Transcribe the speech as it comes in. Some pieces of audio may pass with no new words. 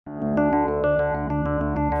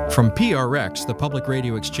From PRX, the Public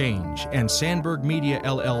Radio Exchange, and Sandberg Media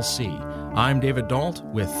LLC, I'm David Dault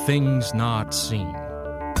with Things Not Seen.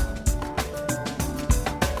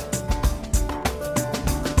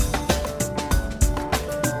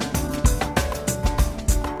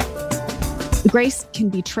 Grace can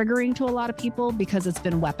be triggering to a lot of people because it's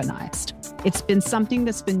been weaponized. It's been something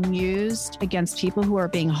that's been used against people who are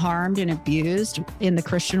being harmed and abused in the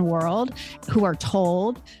Christian world, who are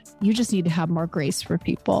told, you just need to have more grace for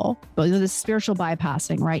people. But the spiritual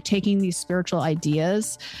bypassing, right? Taking these spiritual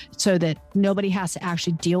ideas so that nobody has to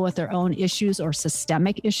actually deal with their own issues or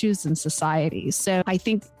systemic issues in society. So I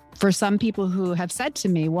think for some people who have said to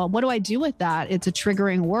me, well, what do I do with that? It's a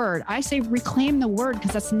triggering word. I say reclaim the word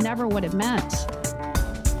because that's never what it meant.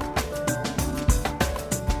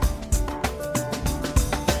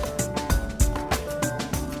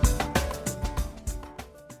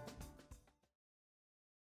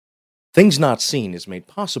 Things Not Seen is made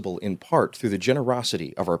possible in part through the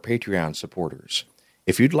generosity of our Patreon supporters.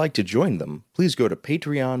 If you'd like to join them, please go to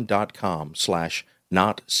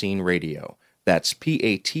patreon.com/notseenradio. That's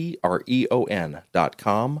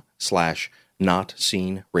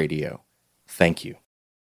patreon.com/notseenradio. Thank you.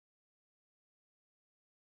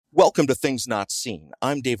 Welcome to Things Not Seen.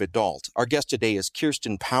 I'm David Dault. Our guest today is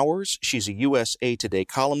Kirsten Powers. She's a USA Today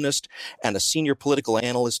columnist and a senior political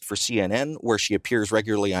analyst for CNN, where she appears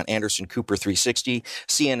regularly on Anderson Cooper 360,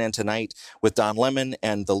 CNN Tonight with Don Lemon,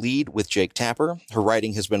 and The Lead with Jake Tapper. Her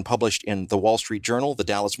writing has been published in The Wall Street Journal, The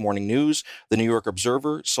Dallas Morning News, The New York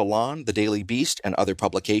Observer, Salon, The Daily Beast, and other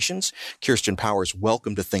publications. Kirsten Powers,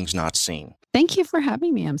 welcome to Things Not Seen. Thank you for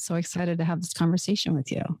having me. I'm so excited to have this conversation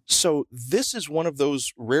with you. So this is one of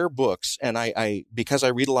those rare books, and I because I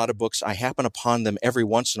read a lot of books, I happen upon them every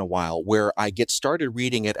once in a while where I get started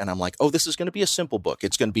reading it and I'm like, oh, this is going to be a simple book.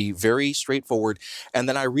 It's going to be very straightforward. And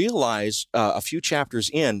then I realize a few chapters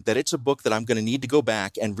in that it's a book that I'm going to need to go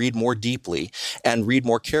back and read more deeply and read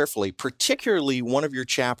more carefully, particularly one of your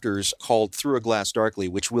chapters called Through a Glass Darkly,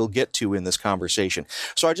 which we'll get to in this conversation.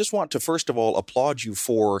 So I just want to, first of all, applaud you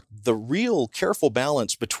for the real careful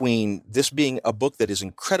balance between this being a book that is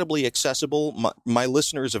incredibly accessible. My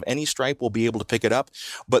listeners of any stripe will be able to pick it up,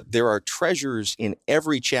 but there are treasures in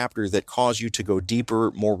every chapter that cause you to go deeper,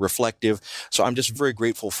 more reflective. So I'm just very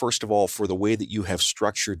grateful, first of all, for the way that you have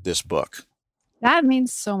structured this book. That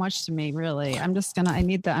means so much to me, really. As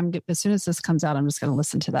soon as this comes out, I'm just going to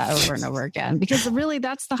listen to that over and over again, because really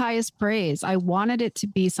that's the highest praise. I wanted it to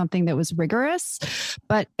be something that was rigorous,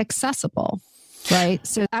 but accessible. Right.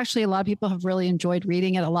 So actually, a lot of people have really enjoyed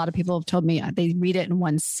reading it. A lot of people have told me they read it in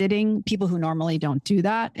one sitting, people who normally don't do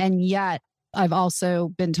that. And yet I've also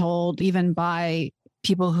been told, even by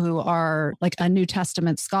people who are like a New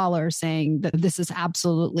Testament scholar, saying that this is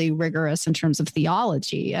absolutely rigorous in terms of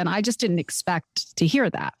theology. And I just didn't expect to hear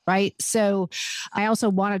that. Right. So I also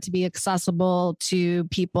want it to be accessible to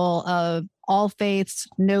people of all faiths,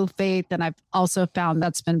 no faith. And I've also found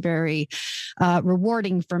that's been very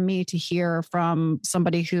rewarding for me to hear from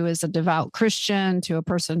somebody who is a devout Christian, to a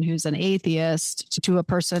person who's an atheist, to a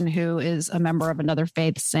person who is a member of another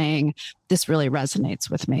faith, saying, this really resonates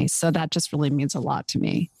with me. So that just really means a lot to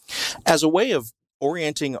me. As a way of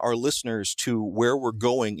orienting our listeners to where we're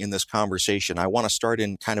going in this conversation, I want to start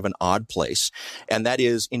in kind of an odd place, and that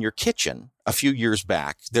is in your kitchen. A few years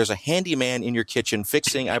back, there's a handyman in your kitchen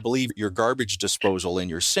fixing, I believe, your garbage disposal in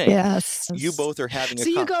your sink. Yes. You both are having So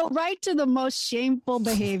you go right to the most shameful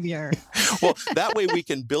behavior. Well, that way we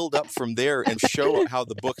can build up from there and show how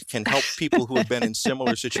the book can help people who have been in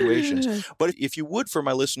similar situations. But if you would, for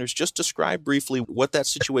my listeners, just describe briefly what that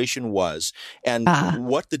situation was and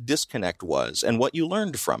what the disconnect was and what you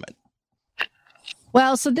learned from it.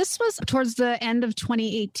 Well, so this was towards the end of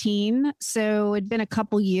 2018. So it'd been a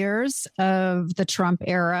couple years of the Trump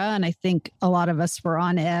era, and I think a lot of us were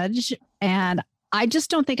on edge. And I just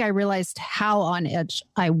don't think I realized how on edge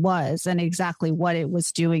I was and exactly what it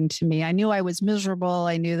was doing to me. I knew I was miserable.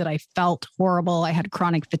 I knew that I felt horrible. I had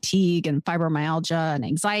chronic fatigue and fibromyalgia and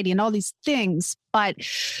anxiety and all these things. But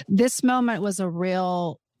this moment was a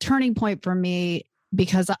real turning point for me,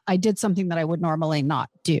 because I did something that I would normally not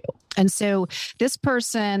do. And so this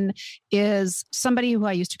person is somebody who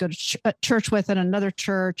I used to go to church with at another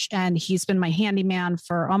church, and he's been my handyman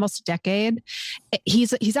for almost a decade.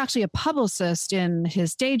 He's actually a publicist in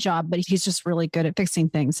his day job, but he's just really good at fixing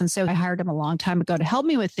things. And so I hired him a long time ago to help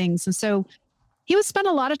me with things. And so he would spend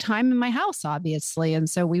a lot of time in my house, obviously. And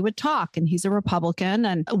so we would talk, and he's a Republican,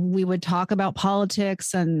 and we would talk about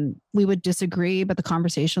politics, and we would disagree, but the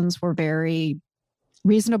conversations were very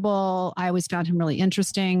reasonable. I always found him really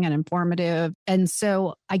interesting and informative. And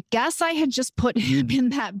so I guess I had just put him in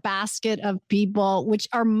that basket of people, which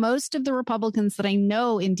are most of the Republicans that I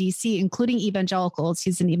know in DC, including evangelicals.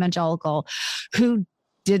 He's an evangelical who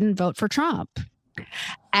didn't vote for Trump.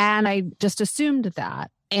 And I just assumed that.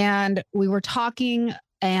 And we were talking,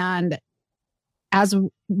 and as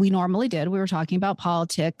we normally did, we were talking about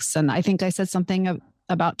politics. And I think I said something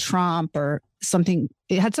about Trump or something.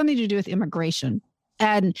 It had something to do with immigration.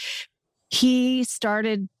 And he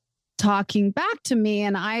started talking back to me,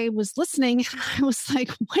 and I was listening. I was like,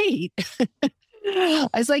 wait. I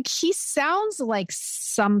was like, he sounds like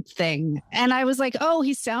something. And I was like, oh,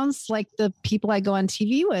 he sounds like the people I go on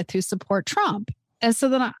TV with who support Trump. And so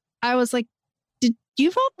then I was like, did you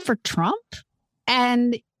vote for Trump?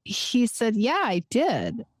 And he said, yeah, I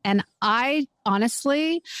did. And I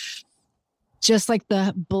honestly, just like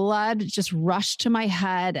the blood just rushed to my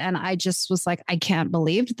head. And I just was like, I can't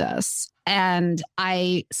believe this. And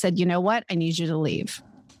I said, you know what? I need you to leave.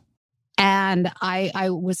 And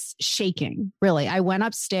I was shaking, really. I went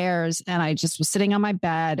upstairs and I just was sitting on my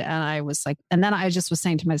bed, and I was like, and then I just was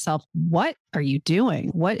saying to myself, what are you doing?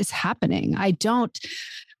 What is happening?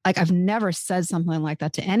 I've never said something like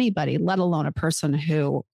that to anybody, let alone a person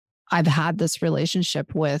who I've had this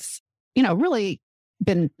relationship with, really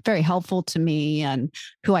been very helpful to me and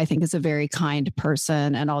who I think is a very kind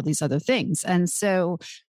person and all these other things. And so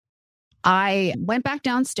I went back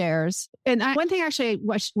downstairs. And one thing actually,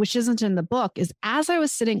 which isn't in the book, is as I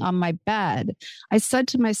was sitting on my bed, I said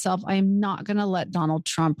to myself, I am not going to let Donald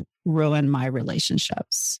Trump ruin my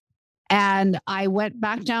relationships. And I went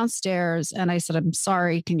back downstairs and I said, I'm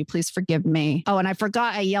sorry. Can you please forgive me? Oh, and I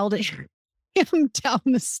forgot, I yelled at him down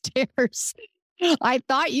the stairs. I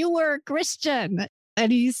thought you were a Christian.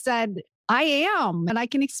 And he said, I am, and I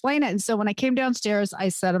can explain it. And so when I came downstairs, I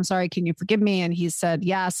said, I'm sorry, can you forgive me? And he said,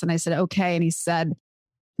 yes. And I said, okay. And he said,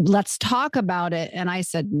 let's talk about it. And I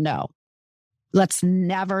said, no, let's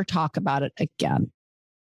never talk about it again.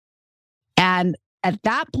 And at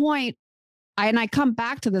that point, and I come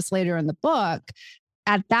back to this later in the book,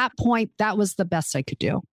 at that point, that was the best I could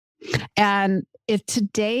do. And if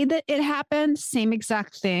today that it happened, same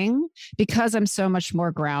exact thing, because I'm so much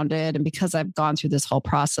more grounded and because I've gone through this whole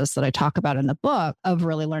process that I talk about in the book of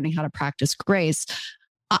really learning how to practice grace,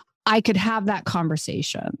 I could have that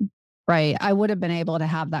conversation, right? I would have been able to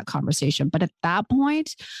have that conversation. But at that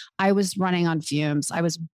point, I was running on fumes. I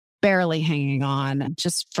was barely hanging on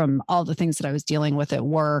just from all the things that I was dealing with at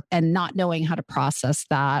work and not knowing how to process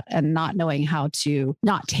that and not knowing how to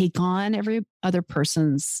not take on every other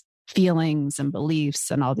person's feelings and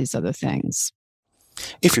beliefs and all these other things.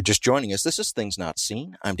 If you're just joining us, this is Things Not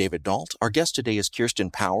Seen. I'm David Dault. Our guest today is Kirsten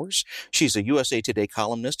Powers. She's a USA Today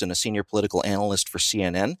columnist and a senior political analyst for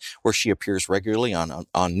CNN, where she appears regularly on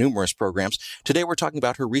numerous programs. Today, we're talking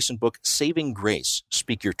about her recent book, Saving Grace: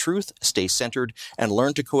 Speak Your Truth, Stay Centered, and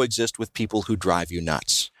Learn to Coexist with People Who Drive You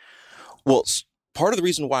Nuts. Well, part of the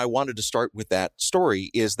reason why I wanted to start with that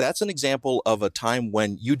story is that's an example of a time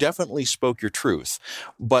when you definitely spoke your truth.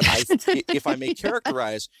 But if I may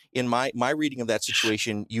characterize in my reading of that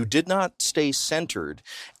situation, you did not stay centered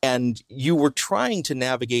and you were trying to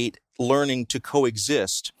navigate learning to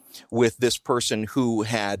coexist with this person who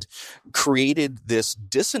had created this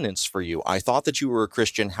dissonance for you. I thought that you were a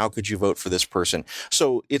Christian. How could you vote for this person?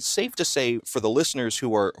 So it's safe to say for the listeners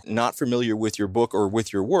who are not familiar with your book or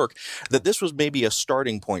with your work, that this was maybe a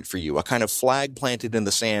starting point for you, a kind of flag planted in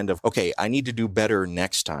the sand of, okay, I need to do better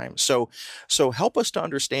next time. So help us to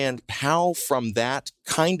understand how from that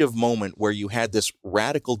kind of moment where you had this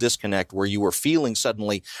radical disconnect, where you were feeling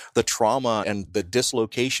suddenly the trauma and the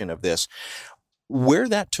dislocation of this, where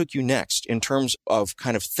that took you next in terms of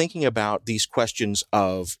kind of thinking about these questions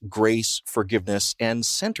of grace, forgiveness, and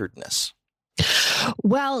centeredness.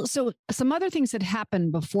 Well, so some other things had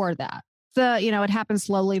happened before that. It happened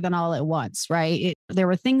slowly, then all at once, right? There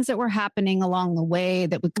were things that were happening along the way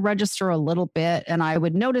that would register a little bit, and I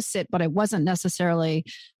would notice it, but it wasn't necessarily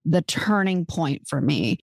the turning point for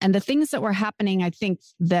me. And the things that were happening, I think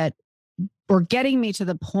that were getting me to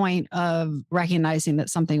the point of recognizing that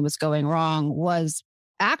something was going wrong was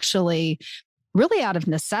actually really out of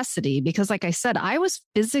necessity. Because like I said, I was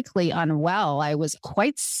physically unwell. I was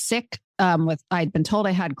quite sick I'd been told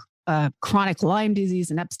I had chronic Lyme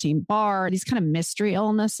disease and Epstein-Barr, these kind of mystery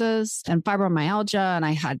illnesses and fibromyalgia. And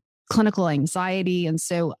I had clinical anxiety. And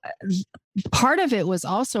so part of it was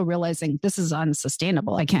also realizing this is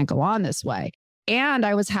unsustainable. I can't go on this way. And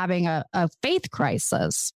I was having a faith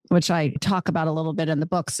crisis, which I talk about a little bit in the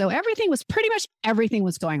book. So everything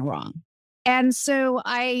was going wrong. And so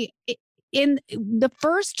in the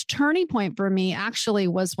first turning point for me actually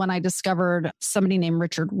was when I discovered somebody named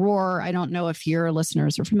Richard Rohr. I don't know if your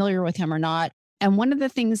listeners are familiar with him or not. And one of the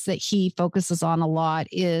things that he focuses on a lot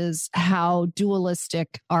is how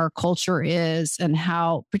dualistic our culture is and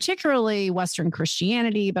how particularly Western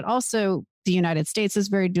Christianity, but also the United States is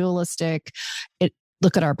very dualistic.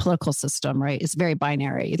 Look at our political system, right? It's very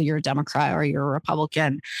binary. Either you're a Democrat or you're a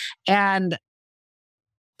Republican. And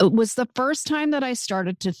it was the first time that I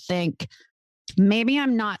started to think, maybe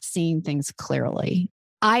I'm not seeing things clearly.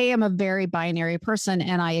 I am a very binary person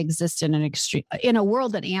and I exist in in a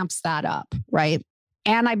world that amps that up, right?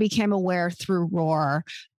 And I became aware through Rohr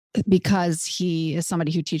because he is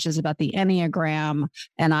somebody who teaches about the Enneagram.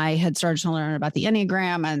 And I had started to learn about the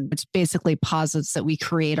Enneagram, and it basically posits that we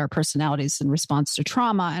create our personalities in response to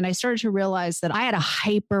trauma. And I started to realize that I had a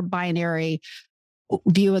hyper binary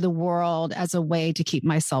view of the world as a way to keep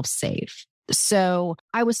myself safe. So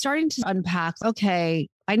I was starting to unpack, okay,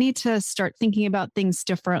 I need to start thinking about things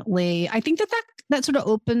differently. I think that sort of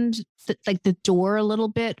opened the door a little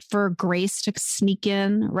bit for grace to sneak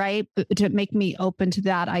in, right? To make me open to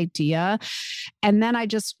that idea. And then I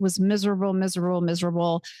just was miserable.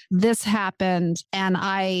 This happened. And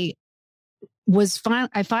I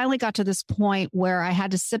finally got to this point where I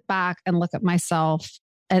had to sit back and look at myself.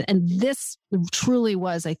 And this truly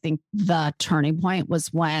was, I think, the turning point was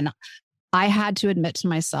when I had to admit to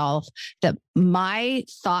myself that my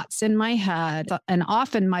thoughts in my head and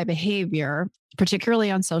often my behavior, particularly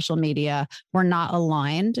on social media, were not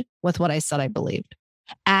aligned with what I said I believed.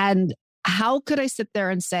 And how could I sit there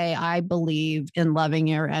and say, I believe in loving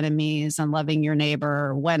your enemies and loving your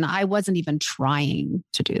neighbor when I wasn't even trying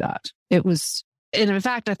to do that? And in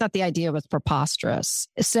fact, I thought the idea was preposterous.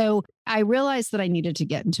 So I realized that I needed to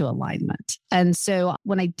get into alignment. And so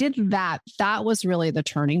when I did that, that was really the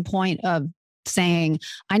turning point of saying,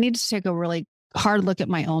 I need to take a really hard look at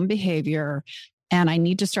my own behavior. And I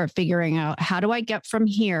need to start figuring out, how do I get from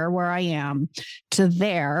here where I am to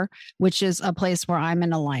there, which is a place where I'm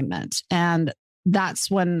in alignment. And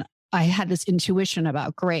that's when I had this intuition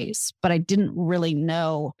about grace, but I didn't really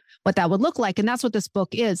know what that would look like. And that's what this book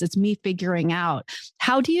is. It's me figuring out,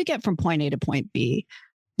 how do you get from point A to point B?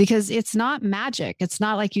 Because it's not magic. It's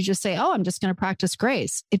not like you just say, oh, I'm just going to practice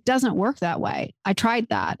grace. It doesn't work that way. I tried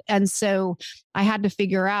that. And so I had to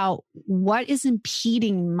figure out what is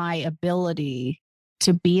impeding my ability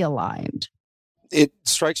to be aligned. It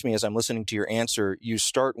strikes me as I'm listening to your answer, you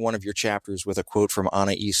start one of your chapters with a quote from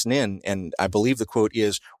Anais Nin, and I believe the quote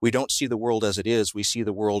is, we don't see the world as it is, we see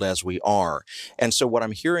the world as we are. And so what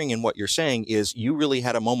I'm hearing in what you're saying is you really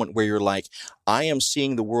had a moment where you're like, I am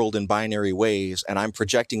seeing the world in binary ways, and I'm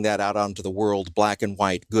projecting that out onto the world, black and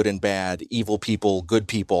white, good and bad, evil people, good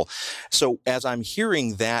people. So as I'm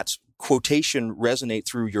hearing that quotation resonate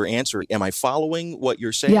through your answer, am I following what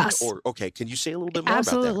you're saying? Yes. Or, okay, can you say a little bit more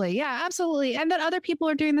Absolutely. about that? Yeah, absolutely. And that other people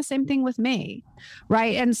are doing the same thing with me,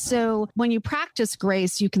 right? And so when you practice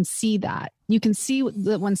grace, you can see that. You can see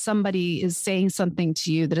that when somebody is saying something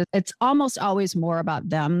to you, that it's almost always more about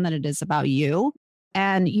them than it is about you.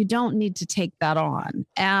 And you don't need to take that on.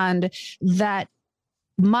 And that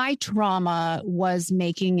my trauma was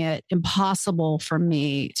making it impossible for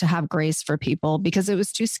me to have grace for people because it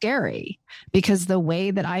was too scary. Because the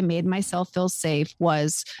way that I made myself feel safe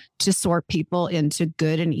was to sort people into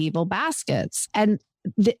good and evil baskets. And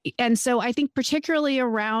so I think particularly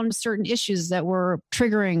around certain issues that were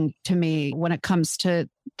triggering to me when it comes to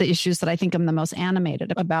the issues that I think I'm the most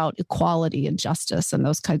animated about, equality and justice and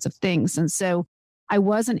those kinds of things. And so I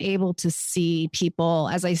wasn't able to see people,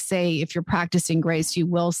 as I say, if you're practicing grace, you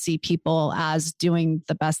will see people as doing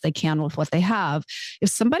the best they can with what they have. If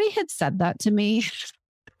somebody had said that to me,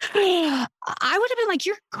 I would have been like,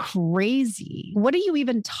 you're crazy. What are you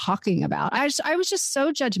even talking about? I was just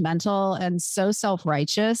so judgmental and so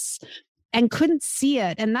self-righteous and couldn't see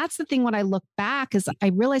it. And that's the thing when I look back is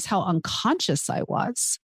I realize how unconscious I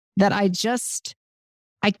was, that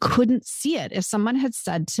I couldn't see it. If someone had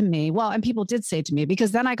said to me, well, and people did say to me,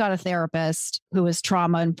 because then I got a therapist who was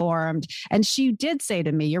trauma informed, and she did say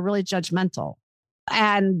to me, you're really judgmental.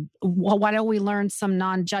 And well, why don't we learn some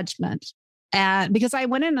non-judgment? And because I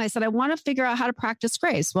went in and I said, I want to figure out how to practice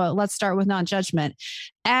grace. Well, let's start with non-judgment.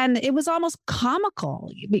 And it was almost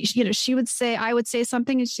comical. You know, I would say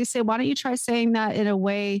something and she'd say, why don't you try saying that in a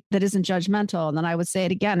way that isn't judgmental? And then I would say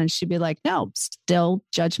it again. And she'd be like, no, still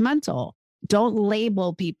judgmental. Don't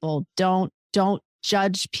label people. Don't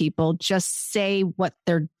judge people. Just say what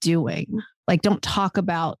they're doing. Like, don't talk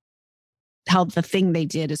about how the thing they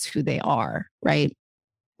did is who they are. Right.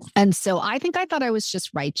 And so I think I thought I was just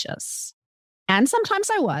righteous. And sometimes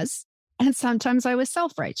I was. And sometimes I was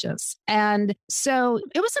self-righteous. And so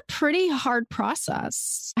it was a pretty hard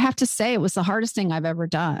process. I have to say, it was the hardest thing I've ever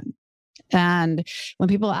done. And when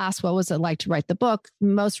people ask, what was it like to write the book?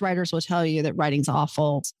 Most writers will tell you that writing's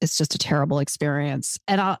awful. It's just a terrible experience.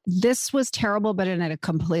 And this was terrible, but in a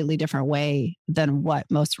completely different way than what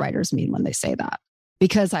most writers mean when they say that.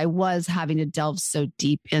 Because I was having to delve so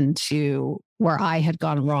deep into where I had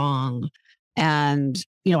gone wrong. And,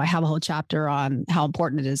 I have a whole chapter on how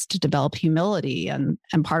important it is to develop humility. And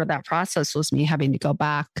part of that process was me having to go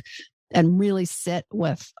back and really sit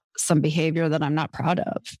with some behavior that I'm not proud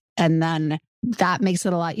of. And then that makes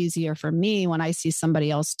it a lot easier for me when I see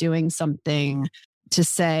somebody else doing something to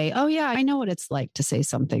say, oh yeah, I know what it's like to say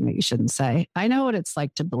something that you shouldn't say. I know what it's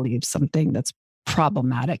like to believe something that's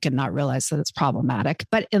problematic and not realize that it's problematic.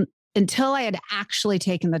 But until I had actually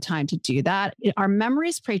taken the time to do that, our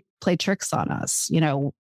memories play tricks on us.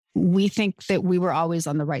 We think that we were always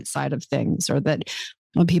on the right side of things, or that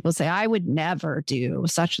when people say, I would never do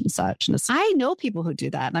such and such. And I know people who do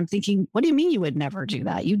that. And I'm thinking, what do you mean you would never do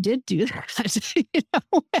that? You did do that. And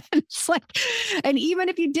it's like, and even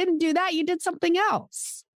if you didn't do that, you did something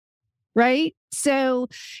else. Right. So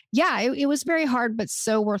yeah, it was very hard, but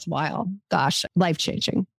so worthwhile. Gosh,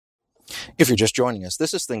 life-changing. If you're just joining us,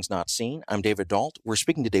 this is Things Not Seen. I'm David Dault. We're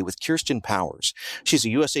speaking today with Kirsten Powers. She's a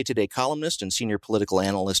USA Today columnist and senior political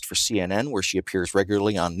analyst for CNN, where she appears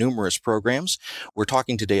regularly on numerous programs. We're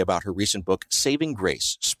talking today about her recent book, Saving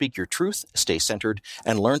Grace: Speak Your Truth, Stay Centered,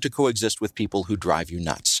 and Learn to Coexist with People Who Drive You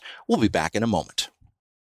Nuts. We'll be back in a moment.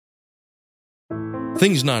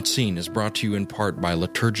 Things Not Seen is brought to you in part by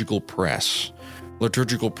Liturgical Press.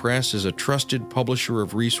 Liturgical Press is a trusted publisher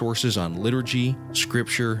of resources on liturgy,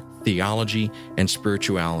 scripture, theology, and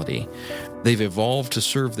spirituality. They've evolved to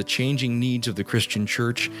serve the changing needs of the Christian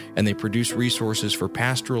church, and they produce resources for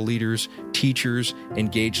pastoral leaders, teachers,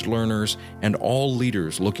 engaged learners, and all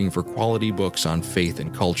leaders looking for quality books on faith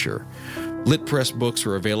and culture. Lit Press books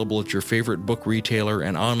are available at your favorite book retailer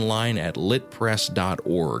and online at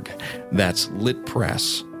litpress.org. That's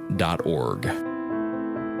litpress.org.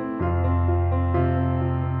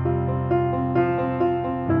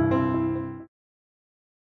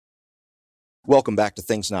 Welcome back to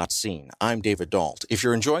Things Not Seen. I'm David Dault. If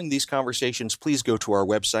you're enjoying these conversations, please go to our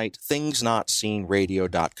website,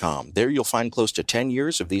 thingsnotseenradio.com. There you'll find close to 10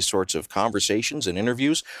 years of these sorts of conversations and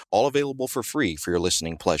interviews, all available for free for your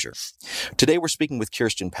listening pleasure. Today we're speaking with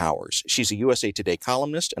Kirsten Powers. She's a USA Today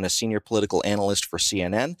columnist and a senior political analyst for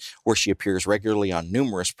CNN, where she appears regularly on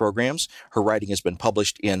numerous programs. Her writing has been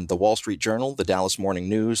published in The Wall Street Journal, The Dallas Morning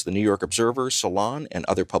News, The New York Observer, Salon, and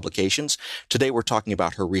other publications. Today we're talking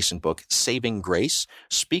about her recent book, Saving Grace: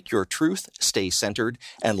 Speak Your Truth, Stay Centered,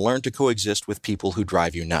 and Learn to Coexist with People Who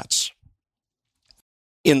Drive You Nuts.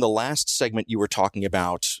 In the last segment, you were talking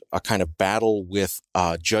about a kind of battle with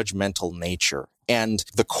judgmental nature. And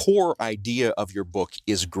the core idea of your book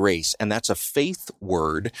is grace, and that's a faith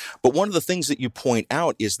word. But one of the things that you point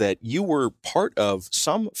out is that you were part of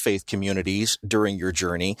some faith communities during your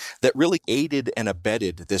journey that really aided and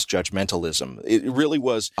abetted this judgmentalism. It really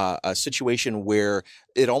was a situation where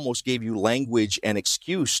it almost gave you language and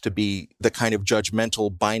excuse to be the kind of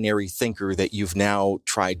judgmental binary thinker that you've now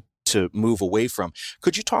tried to move away from.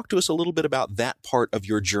 Could you talk to us a little bit about that part of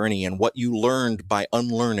your journey and what you learned by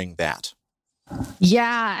unlearning that?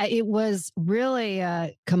 Yeah, it was really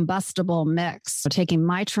a combustible mix. So taking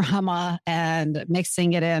my trauma and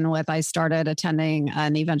mixing it in with, I started attending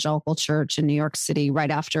an evangelical church in New York City right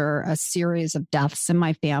after a series of deaths in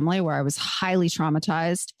my family where I was highly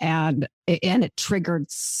traumatized, and it triggered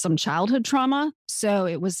some childhood trauma. So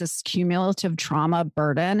it was this cumulative trauma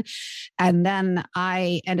burden. And then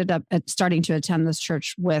I ended up starting to attend this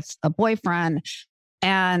church with a boyfriend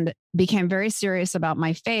and became very serious about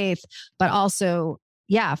my faith, but also,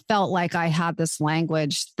 felt like I had this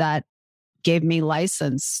language that gave me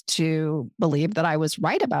license to believe that I was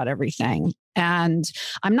right about everything. And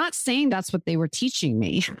I'm not saying that's what they were teaching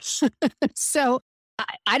me. So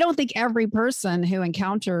I don't think every person who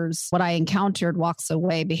encounters what I encountered walks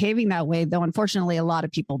away behaving that way, though unfortunately a lot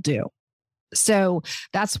of people do. So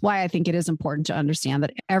that's why I think it is important to understand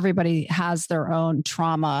that everybody has their own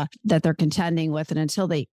trauma that they're contending with. And until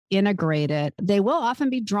they integrate it, they will often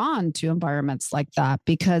be drawn to environments like that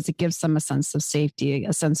because it gives them a sense of safety,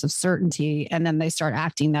 a sense of certainty. And then they start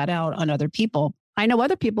acting that out on other people. I know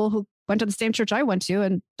other people who went to the same church I went to,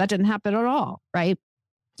 and that didn't happen at all. Right.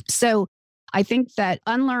 So I think that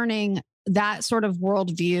unlearning that sort of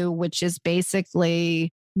worldview, which is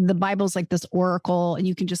basically the Bible's like this oracle, and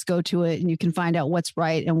you can just go to it and you can find out what's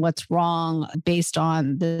right and what's wrong based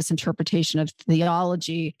on this interpretation of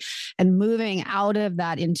theology, and moving out of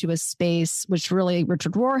that into a space, which really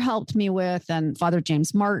Richard Rohr helped me with, and Father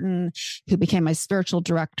James Martin, who became my spiritual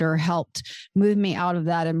director, helped move me out of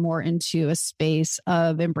that and more into a space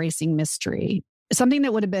of embracing mystery, something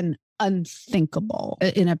that would have been unthinkable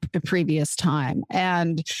in a previous time.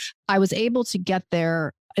 And I was able to get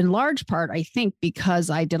there in large part, I think, because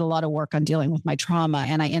I did a lot of work on dealing with my trauma,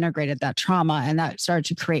 and I integrated that trauma, and that started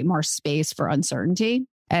to create more space for uncertainty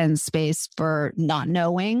and space for not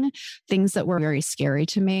knowing things that were very scary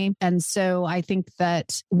to me. And so I think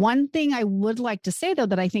that one thing I would like to say, though,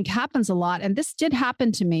 that I think happens a lot, and this did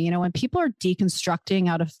happen to me, when people are deconstructing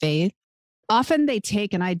out of faith, often they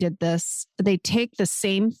take, and I did this, they take the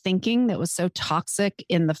same thinking that was so toxic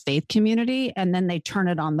in the faith community, and then they turn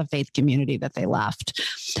it on the faith community that they left.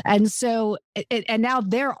 And so, and now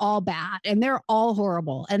they're all bad and they're all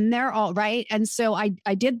horrible and they're all right. And so I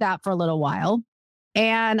did that for a little while.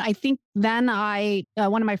 And I think then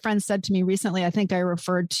one of my friends said to me recently, I think I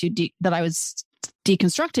referred to that I was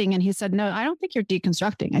deconstructing. And he said, no, I don't think you're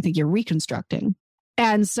deconstructing. I think you're reconstructing.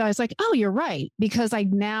 And so I was like, oh, you're right. Because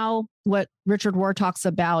what Richard Rohr talks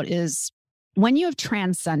about is when you have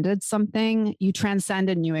transcended something, you transcend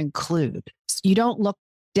and you include. You don't look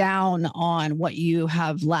down on what you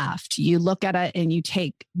have left. You look at it and you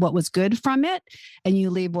take what was good from it and you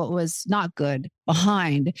leave what was not good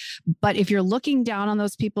behind. But if you're looking down on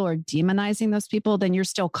those people or demonizing those people, then you're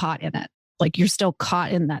still caught in it. Like you're still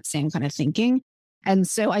caught in that same kind of thinking. And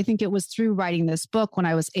so I think it was through writing this book when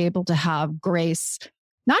I was able to have grace,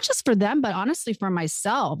 not just for them, but honestly for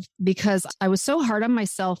myself, because I was so hard on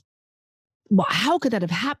myself. Well, how could that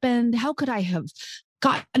have happened? How could I have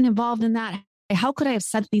gotten involved in that? How could I have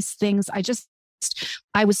said these things?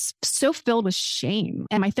 I was so filled with shame.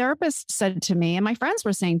 And my therapist said to me, and my friends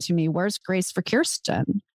were saying to me, where's grace for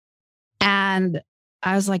Kirsten? And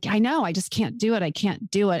I was like, I know, I just can't do it. I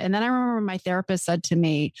can't do it. And then I remember my therapist said to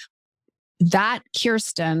me, that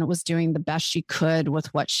Kirsten was doing the best she could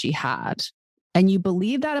with what she had. And you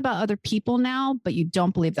believe that about other people now, but you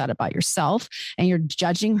don't believe that about yourself. And you're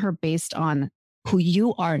judging her based on who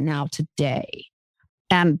you are now today.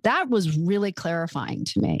 And that was really clarifying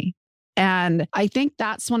to me. And I think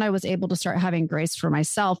that's when I was able to start having grace for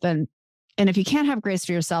myself. And if you can't have grace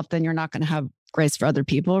for yourself, then you're not going to have grace for other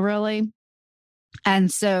people, really.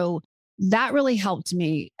 And so that really helped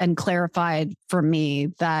me and clarified for me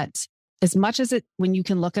that as much as when you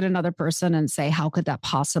can look at another person and say, how could that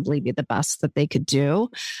possibly be the best that they could do?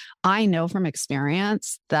 I know from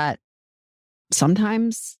experience that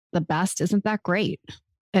sometimes the best isn't that great.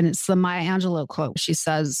 And it's the Maya Angelou quote. She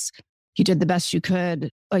says, you did the best you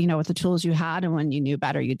could, with the tools you had. And when you knew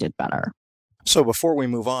better, you did better. So before we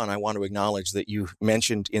move on, I want to acknowledge that you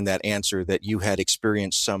mentioned in that answer that you had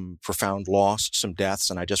experienced some profound loss, some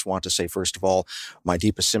deaths. And I just want to say, first of all, my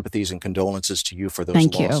deepest sympathies and condolences to you for those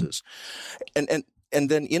losses. And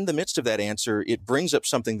then in the midst of that answer, it brings up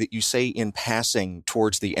something that you say in passing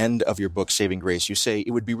towards the end of your book, Saving Grace. You say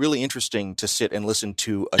it would be really interesting to sit and listen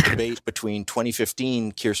to a debate between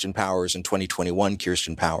 2015 Kirsten Powers and 2021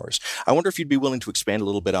 Kirsten Powers. I wonder if you'd be willing to expand a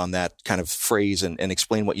little bit on that kind of phrase and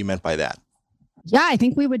explain what you meant by that. Yeah, I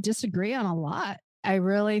think we would disagree on a lot. I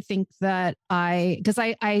really think that because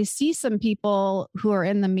I see some people who are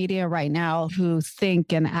in the media right now who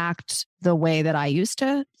think and act the way that I used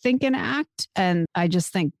to think and act. And I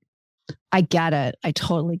just think I get it. I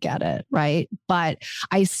totally get it. Right. But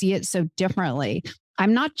I see it so differently.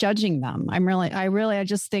 I'm not judging them. I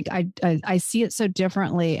just think I see it so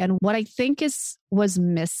differently. And what I think was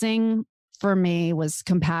missing for me was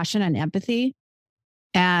compassion and empathy.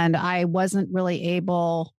 And I wasn't really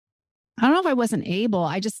able, I don't know if I wasn't able,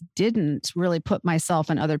 I just didn't really put myself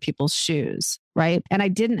in other people's shoes, right? And I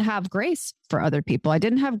didn't have grace for other people. I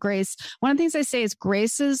didn't have grace. One of the things I say is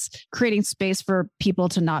grace is creating space for people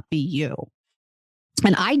to not be you.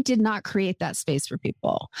 And I did not create that space for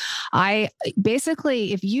people.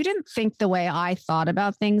 If you didn't think the way I thought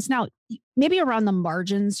about things, now maybe around the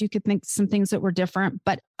margins, you could think some things that were different,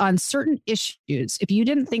 but on certain issues, if you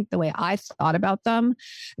didn't think the way I thought about them,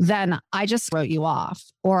 then I just wrote you off,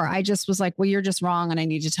 or I just was like, well, you're just wrong. And I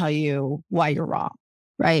need to tell you why you're wrong.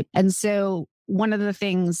 Right. And so one of the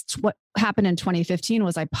things, what happened in 2015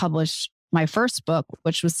 was I published my first book,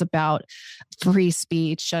 which was about free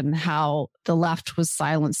speech and how the left was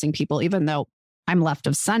silencing people, even though I'm left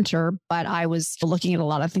of center, but I was looking at a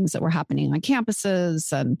lot of things that were happening on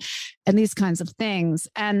campuses and these kinds of things.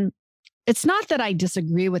 And it's not that I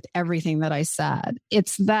disagree with everything that I said.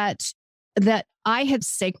 It's that that I had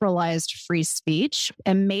sacralized free speech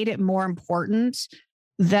and made it more important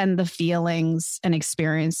than the feelings and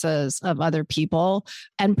experiences of other people.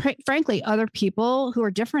 And frankly, other people who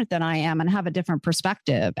are different than I am and have a different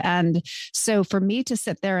perspective. And so for me to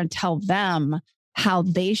sit there and tell them how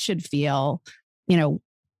they should feel,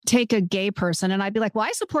 take a gay person and I'd be like, well,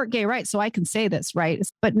 I support gay rights, so I can say this, right?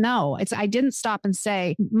 But no, I didn't stop and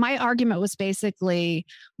say, my argument was basically,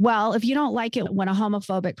 well, if you don't like it when a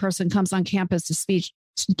homophobic person comes on campus to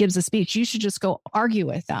gives a speech, you should just go argue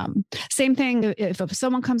with them. Same thing, if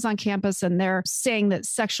someone comes on campus and they're saying that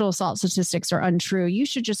sexual assault statistics are untrue, you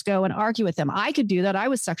should just go and argue with them. I could do that. I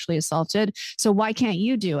was sexually assaulted. So why can't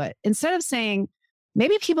you do it? Instead of saying,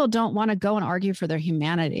 maybe people don't want to go and argue for their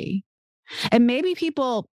humanity. And maybe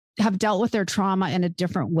people have dealt with their trauma in a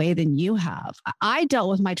different way than you have. I dealt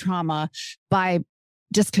with my trauma by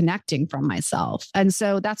disconnecting from myself. And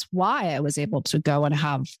so that's why I was able to go and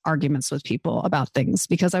have arguments with people about things,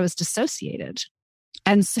 because I was dissociated.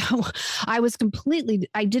 And so I was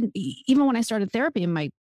even when I started therapy, and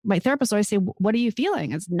my therapist always say, what are you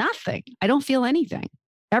feeling? It's nothing. I don't feel anything.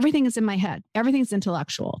 Everything is in my head. Everything's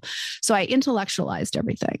intellectual. So I intellectualized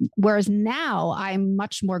everything. Whereas now I'm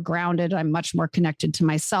much more grounded. I'm much more connected to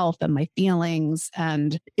myself and my feelings.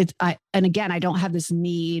 And again, I don't have this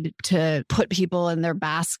need to put people in their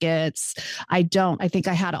baskets. I think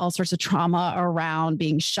I had all sorts of trauma around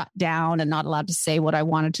being shut down and not allowed to say what I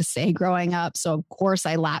wanted to say growing up. So of course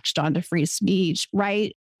I latched onto free speech,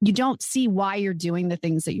 right? You don't see why you're doing the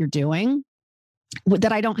things that you're doing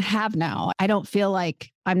that I don't have now. I don't feel like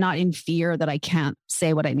I'm not in fear that I can't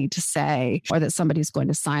say what I need to say or that somebody's going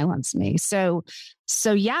to silence me. So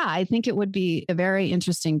yeah, I think it would be a very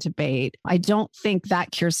interesting debate. I don't think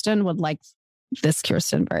that Kirsten would like this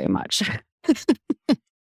Kirsten very much.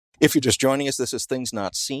 If you're just joining us, this is Things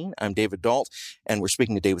Not Seen. I'm David Dault, and we're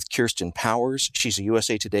speaking today with Kirsten Powers. She's a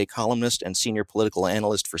USA Today columnist and senior political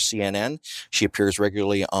analyst for CNN. She appears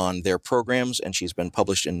regularly on their programs, and she's been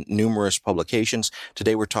published in numerous publications.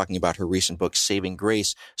 Today, we're talking about her recent book, Saving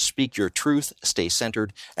Grace: Speak Your Truth, Stay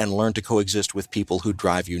Centered, and Learn to Coexist with People Who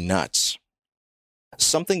Drive You Nuts.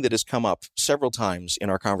 Something that has come up several times in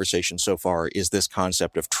our conversation so far is this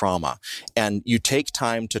concept of trauma. And you take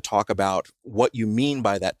time to talk about what you mean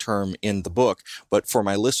by that term in the book. But for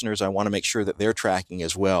my listeners, I want to make sure that they're tracking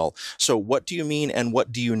as well. So what do you mean and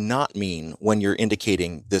what do you not mean when you're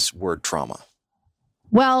indicating this word trauma?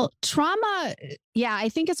 Well, trauma, yeah, I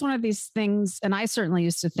think it's one of these things, and I certainly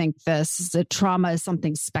used to think this, is that trauma is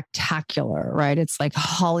something spectacular, right? It's like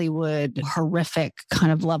Hollywood, horrific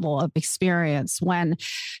kind of level of experience, when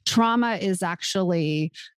trauma is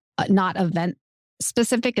actually not event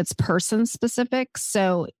specific, it's person specific.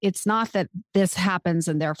 So it's not that this happens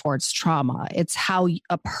and therefore it's trauma. It's how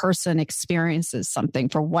a person experiences something.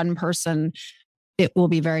 For one person, it will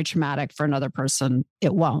be very traumatic. For another person,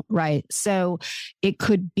 it won't, right? So it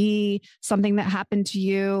could be something that happened to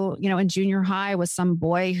you, in junior high with some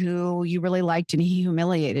boy who you really liked and he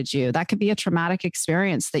humiliated you. That could be a traumatic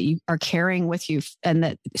experience that you are carrying with you and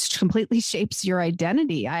that completely shapes your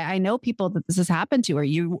identity. I know people that this has happened to, or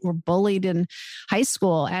you were bullied in high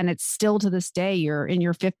school and it's still to this day, you're in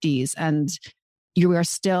your 50s and you are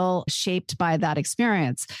still shaped by that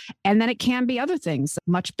experience. And then it can be other things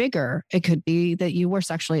much bigger. It could be that you were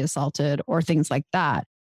sexually assaulted or things like that.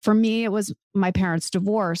 For me, it was my parents'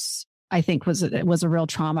 divorce, I think it was a real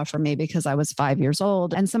trauma for me because I was 5 years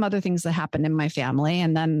old, and some other things that happened in my family.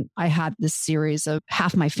 And then I had this series of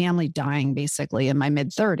half my family dying basically in my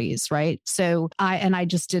mid-30s, right? So I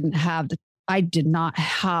just did not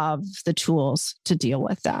have the tools to deal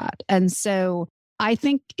with that. And so I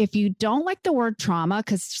think if you don't like the word trauma,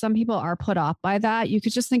 because some people are put off by that, you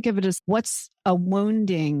could just think of it as what's a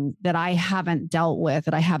wounding that I haven't dealt with,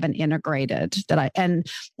 that I haven't integrated, and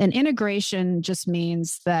integration just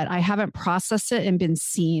means that I haven't processed it and been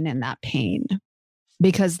seen in that pain,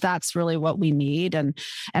 because that's really what we need. And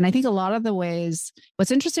I think a lot of the ways,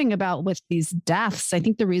 what's interesting about with these deaths, I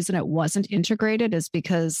think the reason it wasn't integrated is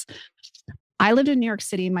because I lived in New York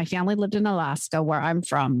City. My family lived in Alaska, where I'm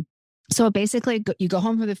from. So basically, you go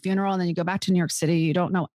home for the funeral and then you go back to New York City. You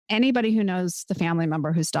don't know anybody who knows the family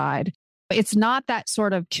member who's died. It's not that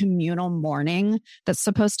sort of communal mourning that's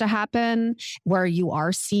supposed to happen where you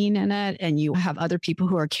are seen in it and you have other people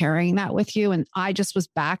who are carrying that with you. And I just was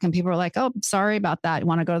back and people were like, oh, sorry about that. You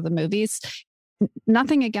want to go to the movies?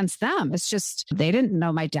 Nothing against them. It's just they didn't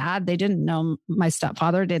know my dad. They didn't know my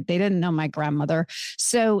stepfather. They didn't know my grandmother.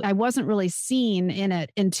 So I wasn't really seen in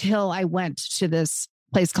it until I went to this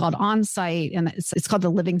place called Onsite, and it's called the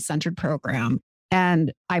Living Centered Program.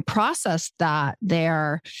 And I processed that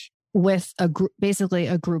there. with a group, basically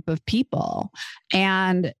a group of people.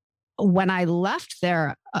 And when I left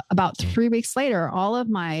there, about 3 weeks later, all of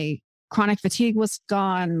my chronic fatigue was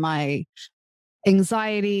gone, my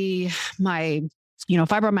anxiety, my,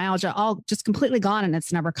 fibromyalgia, all just completely gone, and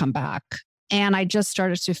it's never come back. And I just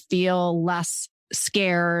started to feel less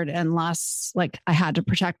scared and less like I had to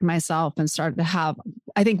protect myself, and started to have,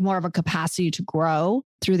 I think, more of a capacity to grow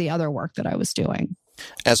through the other work that I was doing.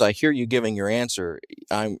 As I hear you giving your answer,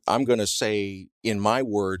 I'm going to say, in my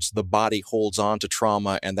words, the body holds on to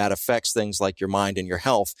trauma, and that affects things like your mind and your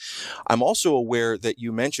health. I'm also aware that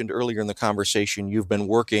you mentioned earlier in the conversation you've been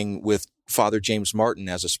working with Father James Martin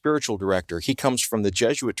as a spiritual director. He comes from the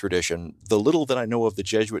Jesuit tradition. The little that I know of the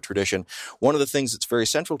Jesuit tradition, one of the things that's very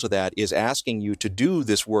central to that is asking you to do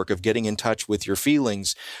this work of getting in touch with your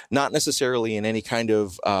feelings, not necessarily in any kind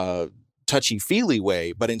of touchy-feely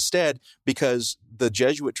way, but instead because the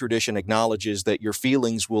Jesuit tradition acknowledges that your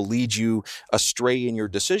feelings will lead you astray in your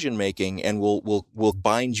decision-making and will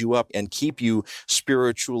bind you up and keep you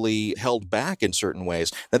spiritually held back in certain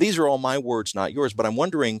ways. Now, these are all my words, not yours, but I'm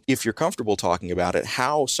wondering if you're comfortable talking about it,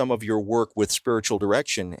 how some of your work with spiritual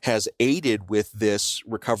direction has aided with this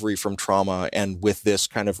recovery from trauma and with this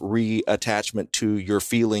kind of reattachment to your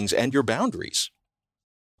feelings and your boundaries.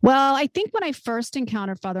 Well, I think when I first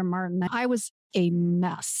encountered Father Martin, I was a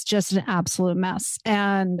mess, just an absolute mess.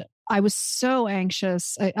 And I was so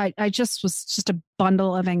anxious. I just was just a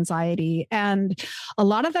bundle of anxiety. And a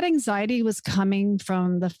lot of that anxiety was coming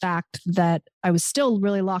from the fact that I was still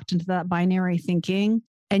really locked into that binary thinking.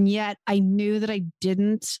 And yet I knew that I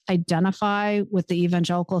didn't identify with the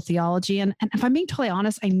evangelical theology. And if I'm being totally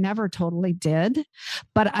honest, I never totally did.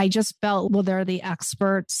 But I just felt, well, they're the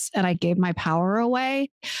experts, and I gave my power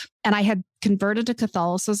away. And I had converted to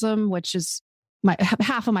Catholicism, which is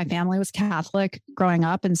half of my family was Catholic growing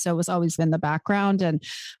up. And so it was always in the background. And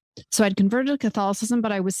so I'd converted to Catholicism,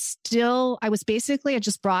 but I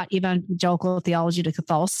just brought evangelical theology to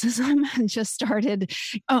Catholicism and just started,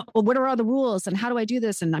 what are all the rules and how do I do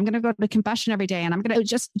this? And I'm going to go to confession every day. And it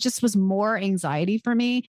just was more anxiety for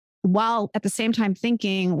me, while at the same time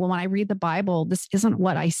thinking, well, when I read the Bible, this isn't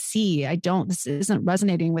what I see. This isn't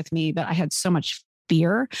resonating with me, but I had so much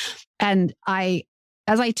fear. And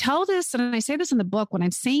as I tell this, and I say this in the book, when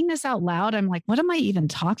I'm saying this out loud, I'm like, what am I even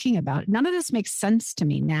talking about? None of this makes sense to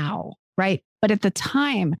me now, right? But at the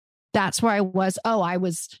time, that's where I was.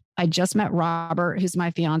 I just met Robert, who's my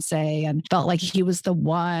fiance, and felt like he was the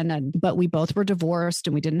one. But we both were divorced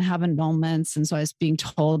and we didn't have annulments. And so I was being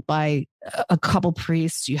told by a couple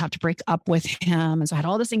priests, you have to break up with him. And so I had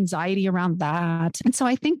all this anxiety around that. And so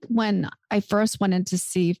I think when I first went in to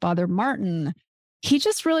see Father Martin, he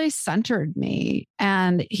just really centered me.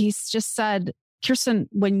 And he's just said, Kirsten,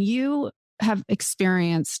 when you have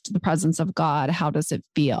experienced the presence of God, how does it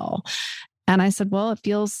feel? And I said, well, it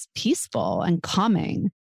feels peaceful and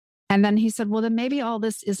calming. And then he said, well, then maybe all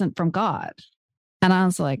this isn't from God. And I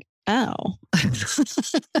was like, oh.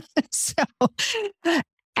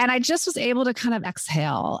 And I just was able to kind of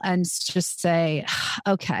exhale and just say,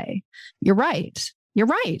 okay, you're right. You're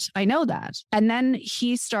right. I know that. And then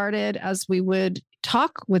he started, as we would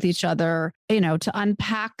talk with each other, to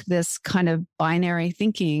unpack this kind of binary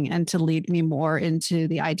thinking and to lead me more into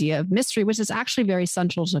the idea of mystery, which is actually very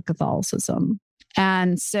central to Catholicism.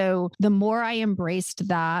 And so the more I embraced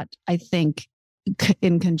that, I think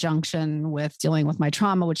in conjunction with dealing with my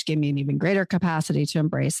trauma, which gave me an even greater capacity to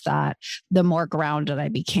embrace that, the more grounded I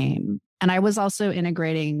became. And I was also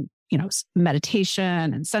integrating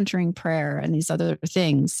meditation and centering prayer and these other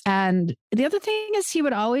things. And the other thing is he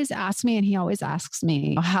would always ask me, and he always asks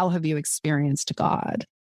me, how have you experienced God?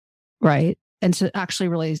 Right. And to actually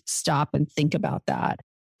really stop and think about that.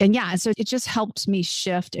 And so it just helped me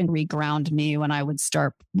shift and reground me when I would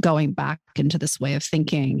start going back into this way of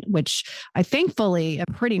thinking, which I thankfully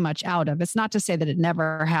am pretty much out of. It's not to say that it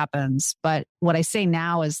never happens, but what I say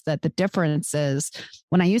now is that the difference is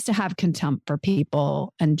when I used to have contempt for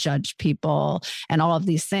people and judge people and all of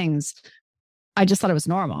these things, I just thought it was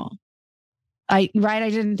normal. I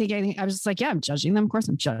didn't think anything. I was just like, yeah, I'm judging them. Of course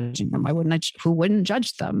I'm judging them. Who wouldn't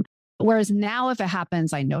judge them? Whereas now if it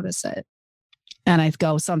happens, I notice it. And I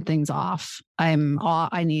go, something's off. I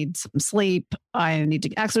need some sleep. I need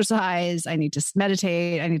to exercise. I need to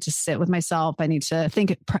meditate. I need to sit with myself. I need to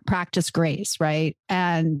practice grace, right?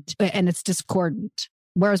 And it's discordant.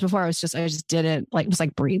 Whereas before I just did it it was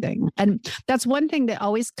like breathing. And that's one thing that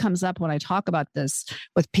always comes up when I talk about this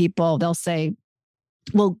with people. They'll say,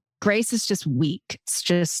 well, grace is just weak. It's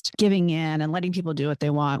just giving in and letting people do what they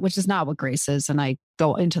want, which is not what grace is. And I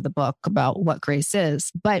go into the book about what grace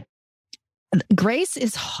is. But Grace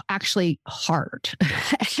is actually hard.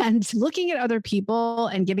 And looking at other people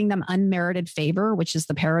and giving them unmerited favor, which is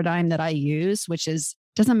the paradigm that I use, which is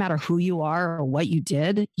doesn't matter who you are or what you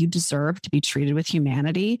did, you deserve to be treated with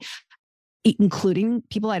humanity, including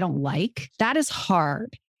people I don't like. That is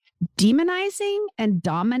hard. Demonizing and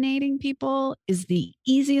dominating people is the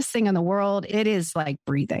easiest thing in the world. It is like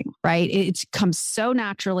breathing, right? It comes so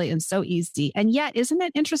naturally and so easy. And yet, isn't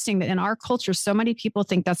it interesting that in our culture, so many people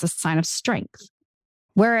think that's a sign of strength?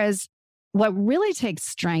 Whereas what really takes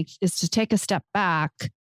strength is to take a step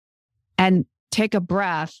back and take a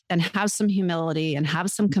breath and have some humility and have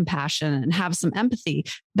some compassion and have some empathy.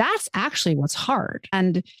 That's actually what's hard.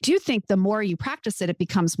 And I do think the more you practice it, it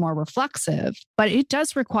becomes more reflexive, but it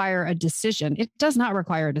does require a decision. It does not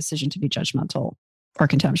require a decision to be judgmental or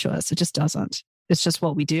contemptuous. It just doesn't. It's just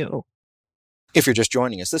what we do. If you're just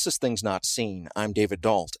joining us, this is Things Not Seen. I'm David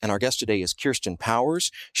Dault, and our guest today is Kirsten Powers.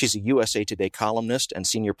 She's a USA Today columnist and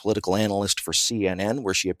senior political analyst for CNN,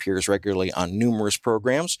 where she appears regularly on numerous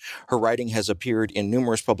programs. Her writing has appeared in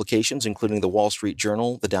numerous publications, including the Wall Street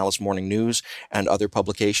Journal, the Dallas Morning News, and other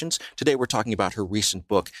publications. Today, we're talking about her recent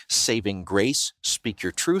book, Saving Grace: Speak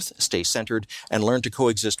Your Truth, Stay Centered, and Learn to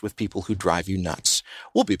Coexist with People Who Drive You Nuts.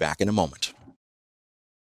 We'll be back in a moment.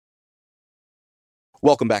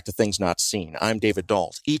 Welcome back to Things Not Seen. I'm David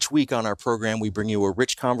Dault. Each week on our program, we bring you a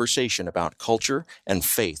rich conversation about culture and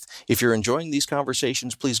faith. If you're enjoying these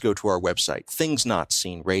conversations, please go to our website,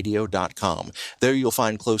 thingsnotseenradio.com. There you'll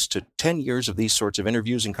find close to 10 years of these sorts of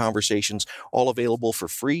interviews and conversations, all available for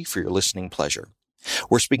free for your listening pleasure.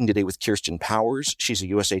 We're speaking today with Kirsten Powers. She's a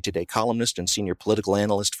USA Today columnist and senior political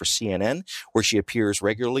analyst for CNN, where she appears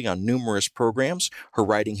regularly on numerous programs. Her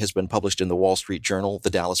writing has been published in the Wall Street Journal,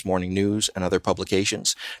 the Dallas Morning News, and other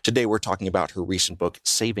publications. Today, we're talking about her recent book,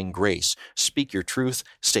 Saving Grace: Speak Your Truth,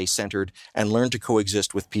 Stay Centered, and Learn to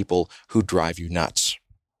Coexist with People Who Drive You Nuts.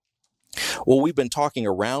 Well, we've been talking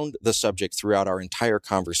around the subject throughout our entire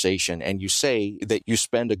conversation, and you say that you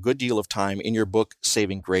spend a good deal of time in your book,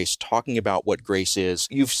 Saving Grace, talking about what grace is.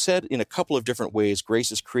 You've said in a couple of different ways,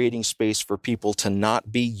 grace is creating space for people to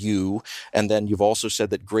not be you, and then you've also said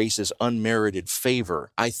that grace is unmerited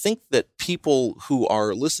favor. I think that people who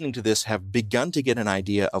are listening to this have begun to get an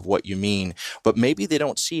idea of what you mean, but maybe they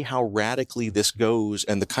don't see how radically this goes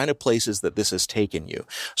and the kind of places that this has taken you.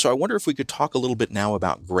 So I wonder if we could talk a little bit now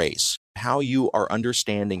about grace, how you are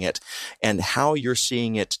understanding it and how you're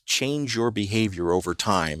seeing it change your behavior over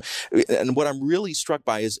time. And what I'm really struck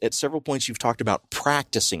by is at several points you've talked about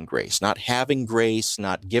practicing grace, not having grace,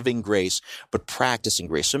 not giving grace, but practicing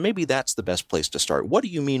grace. So maybe that's the best place to start. What do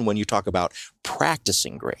you mean when you talk about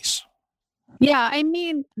practicing grace? Yeah, I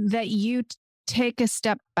mean that you take a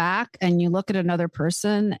step back and you look at another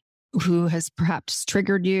person who has perhaps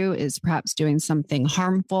triggered you, is perhaps doing something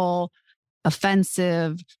harmful,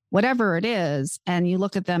 offensive, whatever it is, and you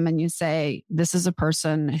look at them and you say, this is a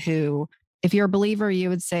person who, if you're a believer, you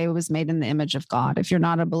would say was made in the image of God. If you're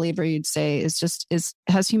not a believer, you'd say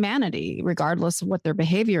has humanity, regardless of what their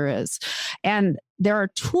behavior is. And there are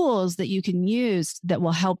tools that you can use that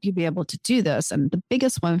will help you be able to do this. And the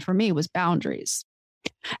biggest one for me was boundaries.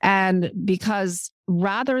 And because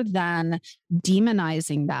rather than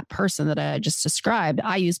demonizing that person that I just described,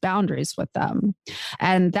 I use boundaries with them.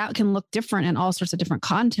 And that can look different in all sorts of different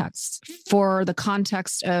contexts. For the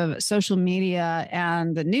context of social media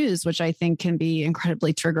and the news, which I think can be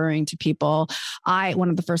incredibly triggering to people, one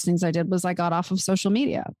of the first things I did was I got off of social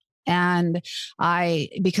media. And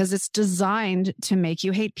because it's designed to make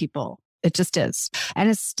you hate people. It just is. And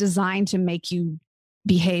it's designed to make you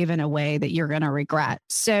behave in a way that you're going to regret.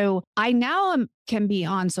 So I now can be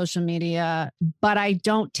on social media, but I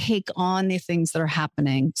don't take on the things that are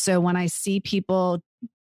happening. So when I see people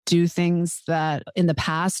do things that in the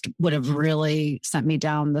past would have really sent me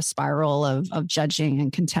down the spiral of judging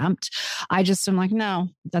and contempt, I'm like, no,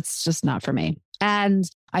 that's just not for me. And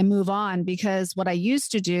I move on, because what I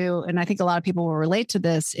used to do, and I think a lot of people will relate to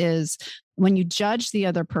this, is when you judge the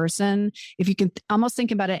other person, if you can almost think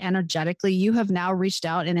about it energetically, you have now reached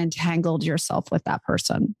out and entangled yourself with that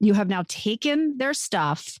person. You have now taken their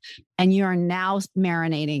stuff and you are now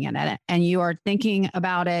marinating in it, and you are thinking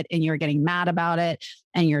about it, and you're getting mad about it,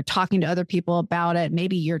 and you're talking to other people about it.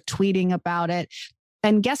 Maybe you're tweeting about it.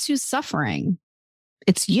 And guess who's suffering?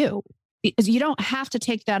 It's you. You don't have to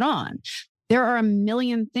take that on. There are a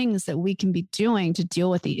million things that we can be doing to deal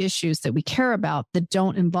with the issues that we care about that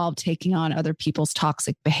don't involve taking on other people's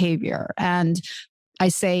toxic behavior. And I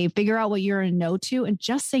say, figure out what you're a no to and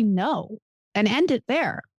just say no and end it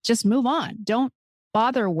there. Just move on. Don't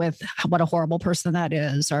bother with what a horrible person that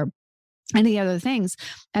is or any other things.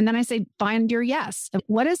 And then I say, find your yes.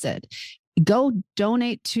 What is it? Go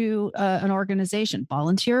donate to an organization,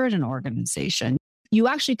 volunteer at an organization. You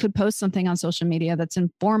actually could post something on social media that's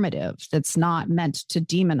informative, that's not meant to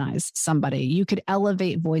demonize somebody. You could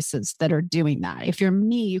elevate voices that are doing that. If you're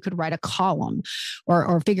me, you could write a column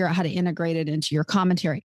or figure out how to integrate it into your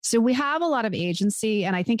commentary. So we have a lot of agency,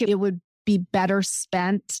 and I think it would be better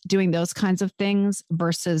spent doing those kinds of things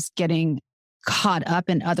versus getting caught up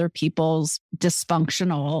in other people's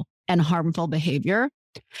dysfunctional and harmful behavior.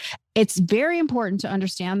 It's very important to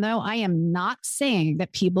understand, though, I am not saying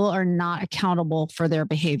that people are not accountable for their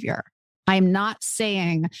behavior. I'm not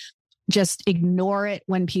saying just ignore it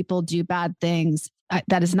when people do bad things.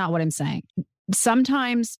 That is not what I'm saying.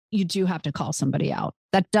 Sometimes you do have to call somebody out.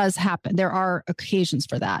 That does happen. There are occasions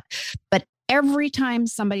for that. But every time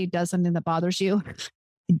somebody does something that bothers you,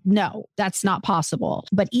 no, that's not possible.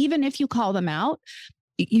 But even if you call them out,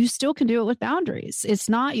 you still can do it with boundaries. It's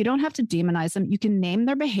not, you don't have to demonize them. You can name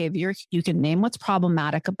their behavior. You can name what's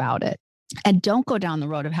problematic about it, and don't go down the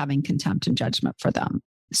road of having contempt and judgment for them.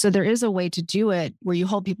 So there is a way to do it where you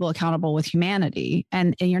hold people accountable with humanity,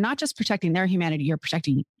 and you're not just protecting their humanity, you're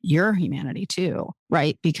protecting your humanity too,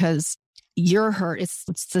 right? Because you're hurt. It's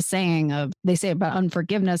the saying of, they say about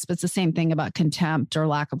unforgiveness, but it's the same thing about contempt or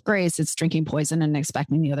lack of grace. It's drinking poison and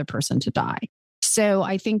expecting the other person to die. So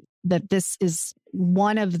I think that this is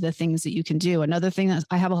one of the things that you can do. Another thing that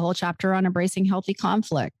I have a whole chapter on, embracing healthy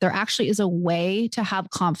conflict. There actually is a way to have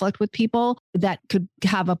conflict with people that could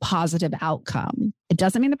have a positive outcome. It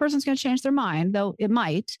doesn't mean the person's going to change their mind, though it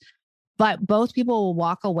might, but both people will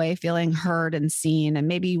walk away feeling heard and seen, and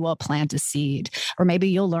maybe you will plant a seed, or maybe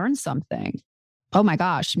you'll learn something. Oh my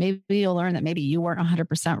gosh, maybe you'll learn that maybe you weren't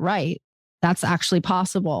 100% right. That's actually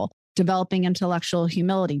possible. Developing intellectual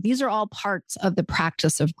humility. These are all parts of the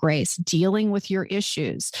practice of grace, dealing with your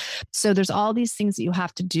issues. So there's all these things that you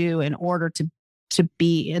have to do in order to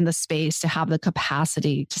be in the space, to have the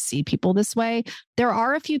capacity to see people this way. There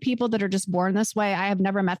are a few people that are just born this way. I have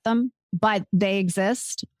never met them, but they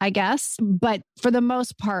exist, I guess. But for the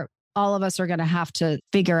most part, all of us are going to have to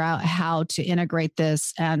figure out how to integrate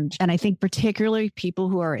this. And I think particularly people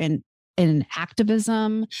who are in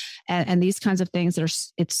activism and these kinds of things,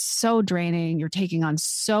 it's so draining. You're taking on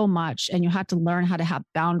so much, and you have to learn how to have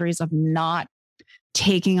boundaries of not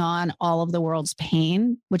taking on all of the world's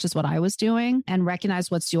pain, which is what I was doing, and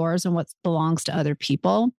recognize what's yours and what belongs to other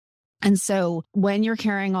people. And so when you're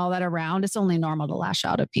carrying all that around, it's only normal to lash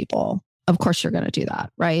out at people. Of course, you're going to do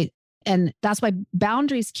that, right? And that's why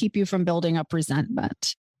boundaries keep you from building up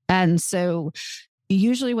resentment. And so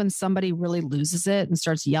usually when somebody really loses it and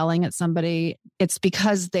starts yelling at somebody, it's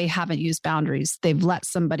because they haven't used boundaries. They've let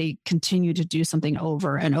somebody continue to do something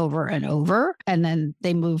over and over and over. And then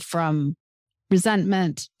they move from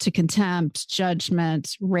resentment to contempt,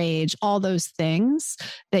 judgment, rage, all those things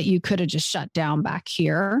that you could have just shut down back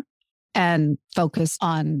here and focus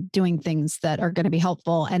on doing things that are going to be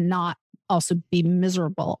helpful and not also be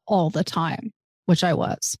miserable all the time, which I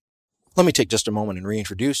was. Let me take just a moment and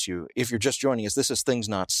reintroduce you. If you're just joining us, this is Things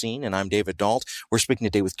Not Seen, and I'm David Dault. We're speaking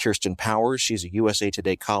today with Kirsten Powers. She's a USA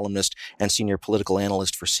Today columnist and senior political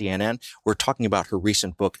analyst for CNN. We're talking about her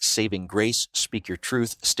recent book, Saving Grace: Speak Your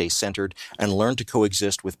Truth, Stay Centered, and Learn to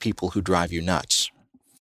Coexist with People Who Drive You Nuts.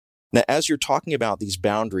 Now, as you're talking about these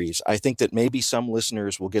boundaries, I think that maybe some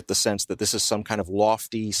listeners will get the sense that this is some kind of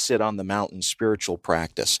lofty, sit-on-the-mountain spiritual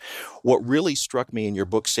practice. What really struck me in your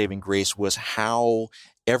book, Saving Grace, was how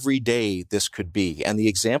every day this could be. And the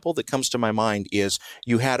example that comes to my mind is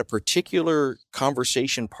you had a particular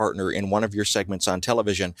conversation partner in one of your segments on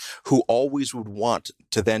television who always would want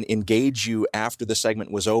to then engage you after the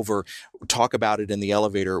segment was over, talk about it in the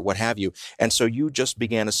elevator, what have you. And so you just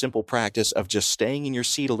began a simple practice of just staying in your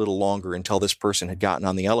seat a little longer until this person had gotten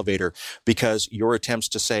on the elevator, because your attempts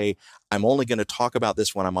to say, I'm only going to talk about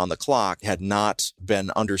this when I'm on the clock, had not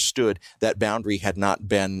been understood. That boundary had not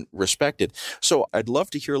been respected. So I'd love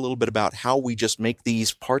to hear a little bit about how we just make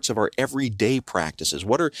these parts of our everyday practices.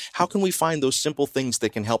 How can we find those simple things that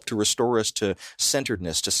can help to restore us to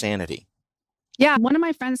centeredness, to sanity? Yeah. One of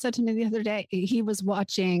my friends said to me the other day, he was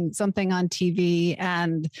watching something on TV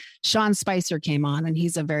and Sean Spicer came on, and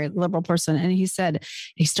he's a very liberal person. And he said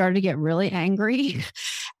he started to get really angry.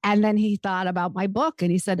 And then he thought about my book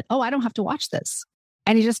and he said, oh, I don't have to watch this.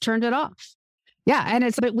 And he just turned it off. Yeah.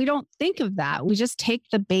 And but we don't think of that. We just take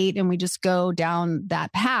the bait and we just go down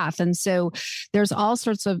that path. And so there's all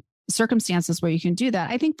sorts of circumstances where you can do that.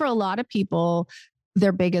 I think for a lot of people,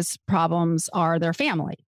 their biggest problems are their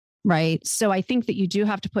family. right? So I think that you do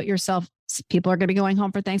have to put yourself, people are going to be going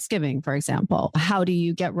home for Thanksgiving, for example. How do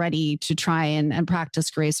you get ready to try and practice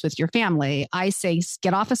grace with your family? I say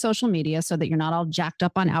get off of social media so that you're not all jacked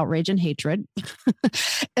up on outrage and hatred.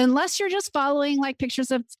 Unless you're just following like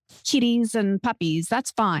pictures of kitties and puppies,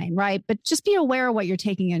 that's fine, right? But just be aware of what you're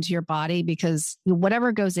taking into your body, because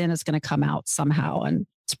whatever goes in is going to come out somehow. And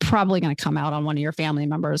it's probably going to come out on one of your family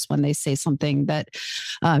members when they say something that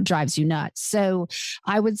drives you nuts. So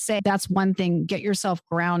I would say that's one thing. Get yourself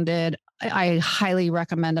grounded. I highly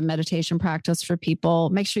recommend a meditation practice for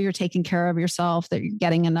people. Make sure you're taking care of yourself, that you're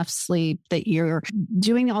getting enough sleep, that you're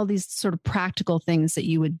doing all these sort of practical things that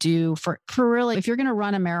you would do for really, if you're going to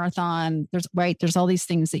run a marathon, there's all these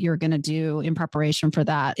things that you're going to do in preparation for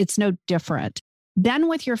that. It's no different. Then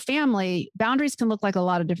with your family, boundaries can look like a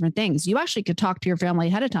lot of different things. You actually could talk to your family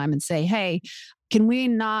ahead of time and say, hey, can we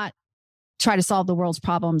not try to solve the world's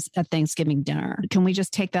problems at Thanksgiving dinner? Can we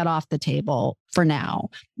just take that off the table for now?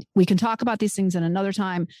 We can talk about these things in another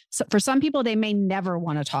time. So for some people, they may never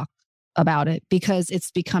want to talk about it because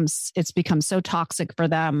it's become so toxic for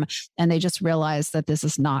them. And they just realize that this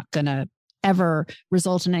is not going to ever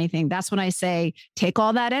result in anything. That's when I say, take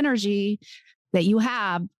all that energy that you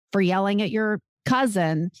have for yelling at your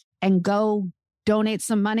cousin and go donate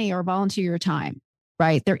some money or volunteer your time,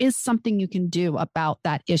 right? There is something you can do about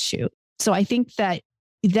that issue. So I think that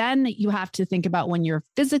then you have to think about when you're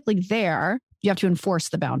physically there, you have to enforce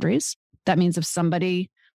the boundaries. That means if somebody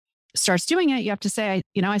starts doing it, you have to say,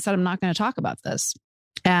 I said, I'm not going to talk about this.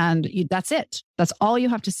 And that's it. That's all you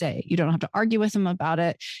have to say. You don't have to argue with them about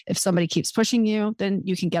it. If somebody keeps pushing you, then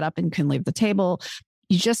you can get up and can leave the table.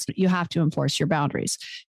 You have to enforce your boundaries.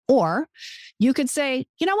 Or you could say,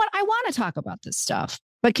 you know what, I want to talk about this stuff,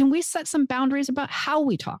 but can we set some boundaries about how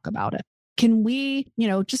we talk about it? Can we,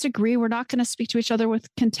 just agree we're not going to speak to each other with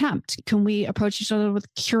contempt? Can we approach each other with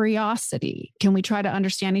curiosity? Can we try to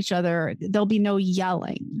understand each other? There'll be no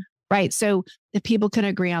yelling, right? So if people can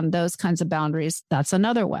agree on those kinds of boundaries, that's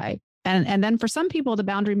another way. And then for some people, the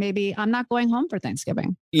boundary may be, I'm not going home for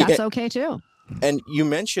Thanksgiving. That's okay too. And you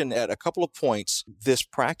mentioned at a couple of points this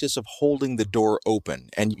practice of holding the door open.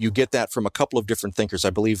 And you get that from a couple of different thinkers. I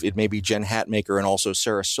believe it may be Jen Hatmaker and also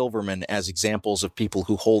Sarah Silverman as examples of people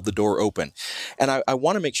who hold the door open. And I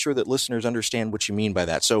want to make sure that listeners understand what you mean by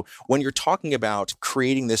that. So when you're talking about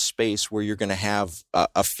creating this space where you're going to have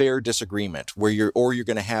a fair disagreement, where you're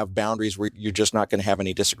going to have boundaries where you're just not going to have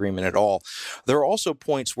any disagreement at all, there are also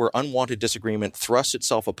points where unwanted disagreement thrusts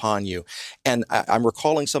itself upon you. And I'm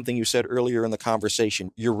recalling something you said earlier in the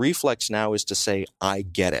conversation. Your reflex now is to say, I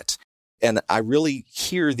get it. And I really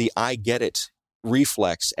hear the I get it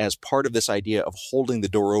reflex as part of this idea of holding the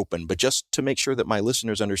door open. But just to make sure that my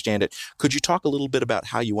listeners understand it, could you talk a little bit about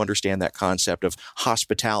how you understand that concept of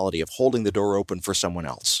hospitality, of holding the door open for someone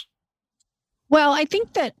else? Well, I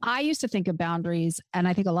think that I used to think of boundaries, and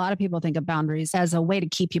I think a lot of people think of boundaries as a way to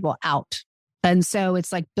keep people out. And so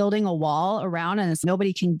it's like building a wall around and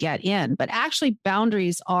nobody can get in. But actually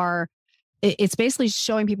boundaries it's basically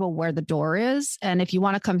showing people where the door is. And if you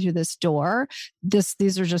want to come through this door,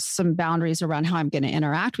 these are just some boundaries around how I'm going to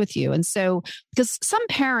interact with you. And so, because some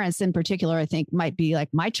parents in particular, I think might be like,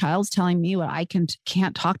 my child's telling me what I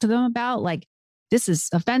can't talk to them about. Like, this is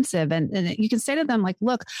offensive. And you can say to them like,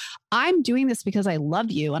 look, I'm doing this because I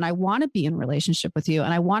love you and I want to be in relationship with you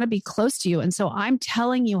and I want to be close to you. And so I'm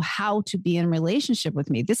telling you how to be in relationship with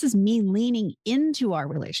me. This is me leaning into our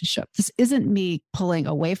relationship. This isn't me pulling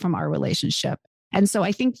away from our relationship. And so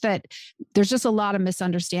I think that there's just a lot of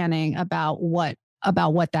misunderstanding about what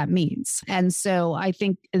that means. And so I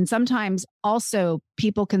think, and sometimes also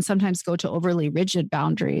people can sometimes go to overly rigid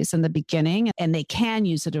boundaries in the beginning, and they can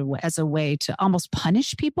use it as a way to almost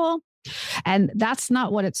punish people. And that's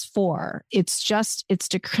not what it's for. It's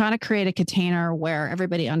to kind of create a container where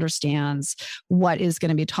everybody understands what is going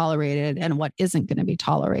to be tolerated and what isn't going to be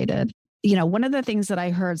tolerated. One of the things that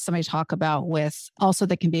I heard somebody talk about with also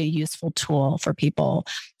that can be a useful tool for people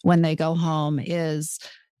when they go home is,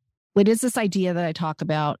 what is this idea that I talk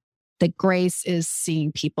about, that grace is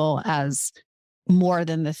seeing people as more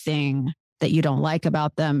than the thing that you don't like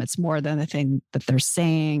about them. It's more than the thing that they're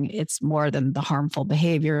saying. It's more than the harmful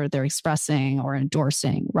behavior they're expressing or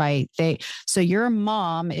endorsing, right? So your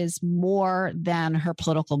mom is more than her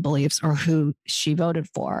political beliefs or who she voted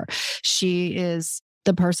for. She is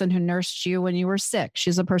the person who nursed you when you were sick.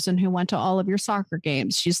 She's the person who went to all of your soccer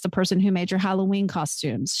games. She's the person who made your Halloween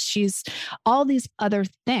costumes. She's all these other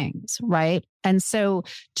things, right? And so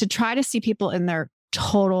to try to see people in their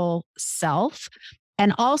total self,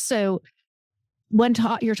 and also when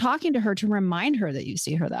you're talking to her, to remind her that you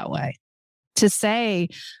see her that way. to say,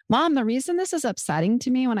 Mom, the reason this is upsetting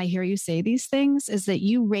to me when I hear you say these things is that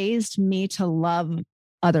you raised me to love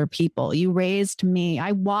other people. You raised me.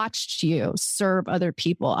 I watched you serve other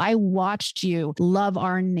people. I watched you love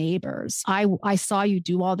our neighbors. I saw you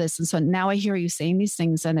do all this. And so now I hear you saying these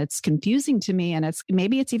things and it's confusing to me. And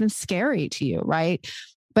maybe it's even scary to you, right?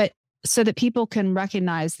 But so that people can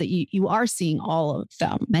recognize that you are seeing all of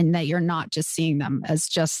them and that you're not just seeing them as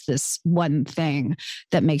just this one thing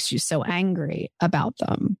that makes you so angry about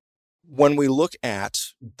them. When we look at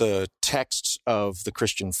the texts of the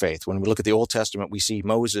Christian faith, when we look at the Old Testament, we see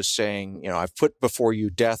Moses saying, I've put before you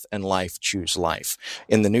death and life, choose life.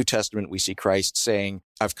 In the New Testament, we see Christ saying,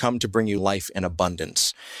 I've come to bring you life in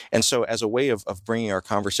abundance. And so as a way of bringing our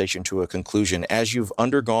conversation to a conclusion, as you've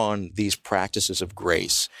undergone these practices of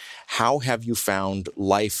grace, how have you found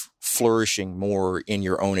life flourishing more in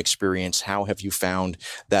your own experience? How have you found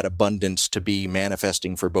that abundance to be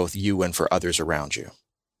manifesting for both you and for others around you?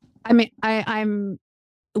 I mean, I'm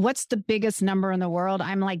what's the biggest number in the world?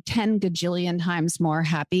 I'm like 10 gajillion times more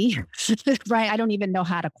happy, right? I don't even know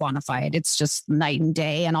how to quantify it. It's just night and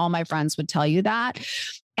day. And all my friends would tell you that.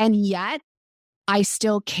 And yet I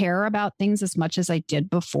still care about things as much as I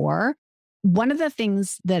did before. One of the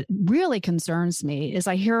things that really concerns me is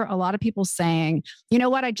I hear a lot of people saying, you know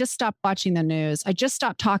what? I just stopped watching the news. I just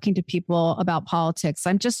stopped talking to people about politics.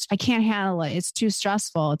 I can't handle it. It's too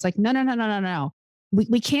stressful. It's like, no.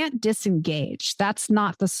 We can't disengage. That's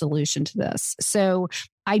not the solution to this. So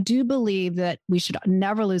I do believe that we should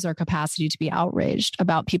never lose our capacity to be outraged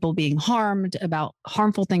about people being harmed, about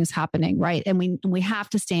harmful things happening, right? And we have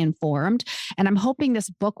to stay informed. And I'm hoping this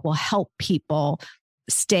book will help people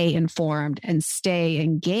stay informed and stay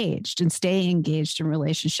engaged in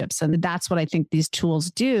relationships. And that's what I think these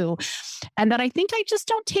tools do. And that I think I just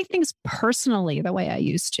don't take things personally the way I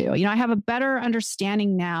used to. I have a better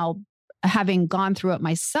understanding now, having gone through it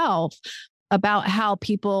myself, about how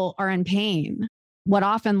people are in pain. What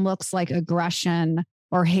often looks like aggression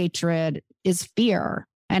or hatred is fear,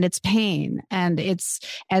 and it's pain, and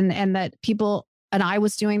and that people, and I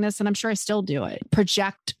was doing this, and I'm sure I still do it,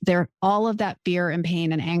 project all of that fear and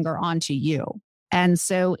pain and anger onto you. And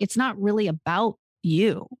so it's not really about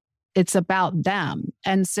you, it's about them.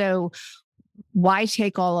 And so why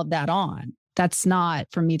take all of that on? That's not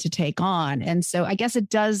for me to take on. And so I guess it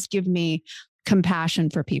does give me compassion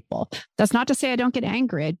for people. That's not to say I don't get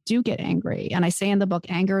angry. I do get angry. And I say in the book,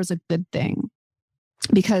 anger is a good thing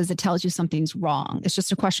because it tells you something's wrong. It's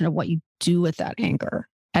just a question of what you do with that anger.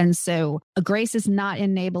 And so grace is not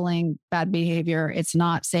enabling bad behavior. It's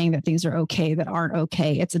not saying that things are okay that aren't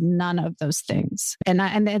okay. It's none of those things. And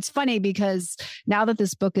it's funny because now that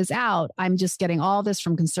this book is out, I'm just getting all this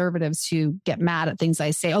from conservatives who get mad at things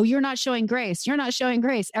I say. Oh, you're not showing grace. You're not showing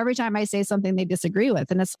grace. Every time I say something they disagree with.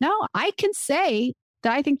 And it's, no, I can say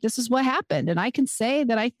that I think this is what happened. And I can say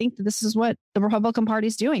that I think that this is what the Republican Party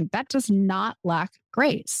is doing. That does not lack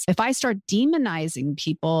grace. If I start demonizing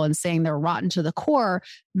people and saying they're rotten to the core,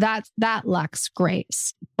 that lacks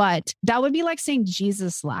grace. But that would be like saying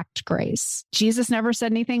Jesus lacked grace. Jesus never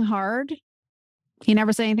said anything hard. He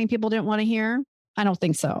never said anything people didn't want to hear. I don't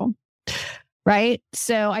think so. Right.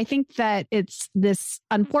 So I think that it's this,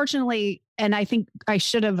 unfortunately, and I think I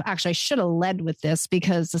should have led with this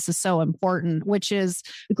because this is so important, which is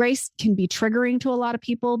grace can be triggering to a lot of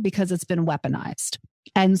people because it's been weaponized.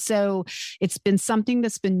 And so it's been something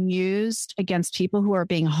that's been used against people who are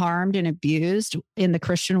being harmed and abused in the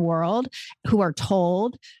Christian world, who are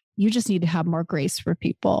told, you just need to have more grace for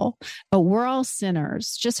people. But we're all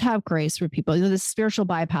sinners. Just have grace for people. This spiritual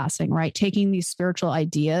bypassing, right? Taking these spiritual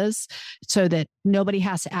ideas so that nobody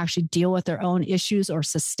has to actually deal with their own issues or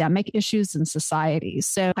systemic issues in society.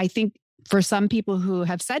 So I think for some people who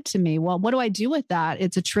have said to me, well, what do I do with that?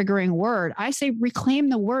 It's a triggering word. I say, reclaim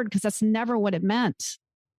the word because that's never what it meant.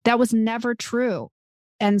 That was never true.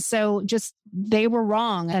 And so just they were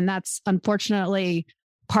wrong. And that's unfortunately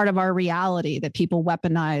part of our reality, that people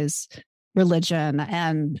weaponize religion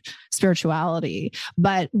and spirituality.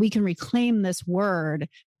 But we can reclaim this word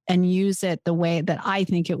and use it the way that I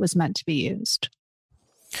think it was meant to be used.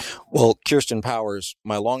 Well, Kirsten Powers,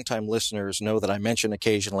 my longtime listeners know that I mention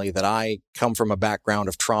occasionally that I come from a background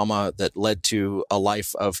of trauma that led to a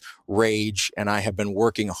life of rage, and I have been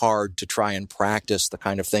working hard to try and practice the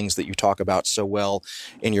kind of things that you talk about so well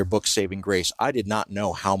in your book, Saving Grace. I did not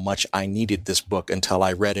know how much I needed this book until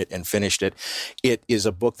I read it and finished it. It is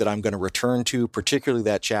a book that I'm going to return to, particularly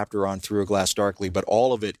that chapter on Through a Glass Darkly, but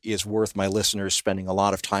all of it is worth my listeners spending a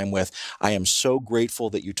lot of time with. I am so grateful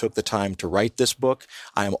that you took the time to write this book.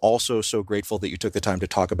 I am also so grateful that you took the time to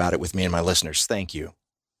talk about it with me and my listeners. Thank you.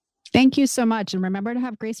 Thank you so much. And remember to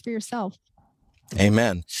have grace for yourself.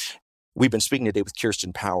 Amen. We've been speaking today with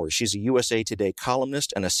Kirsten Powers. She's a USA Today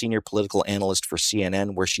columnist and a senior political analyst for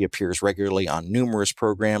CNN, where she appears regularly on numerous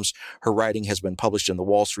programs. Her writing has been published in the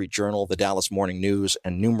Wall Street Journal, the Dallas Morning News,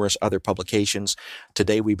 and numerous other publications.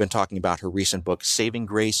 Today, we've been talking about her recent book, Saving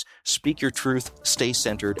Grace: Speak Your Truth, Stay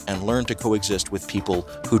Centered, and Learn to Coexist with People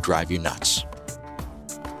Who Drive You Nuts.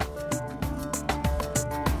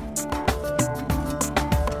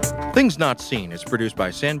 Things Not Seen is produced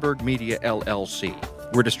by Sandberg Media, LLC.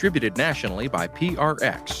 We're distributed nationally by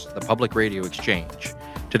PRX, the Public Radio Exchange.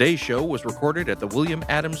 Today's show was recorded at the William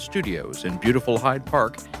Adams Studios in beautiful Hyde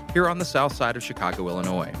Park here on the south side of Chicago,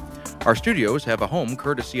 Illinois. Our studios have a home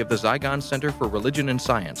courtesy of the Zygon Center for Religion and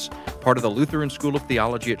Science, part of the Lutheran School of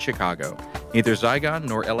Theology at Chicago. Neither Zygon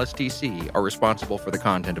nor LSTC are responsible for the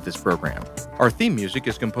content of this program. Our theme music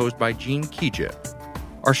is composed by Gene Kija.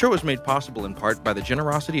 Our show is made possible in part by the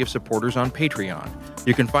generosity of supporters on Patreon.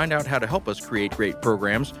 You can find out how to help us create great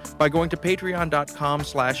programs by going to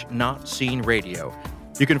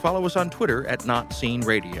patreon.com/notseenradio. You can follow us on Twitter at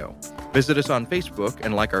notseenradio. Visit us on Facebook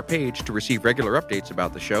and like our page to receive regular updates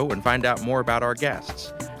about the show and find out more about our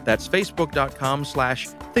guests. That's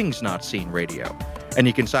facebook.com/thingsnotseenradio. And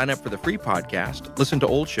you can sign up for the free podcast, listen to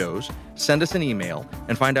old shows, send us an email,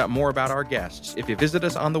 and find out more about our guests if you visit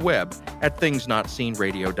us on the web at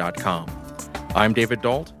thingsnotseenradio.com. I'm David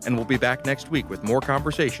Dalt, and we'll be back next week with more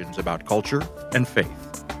conversations about culture and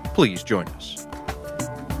faith. Please join us.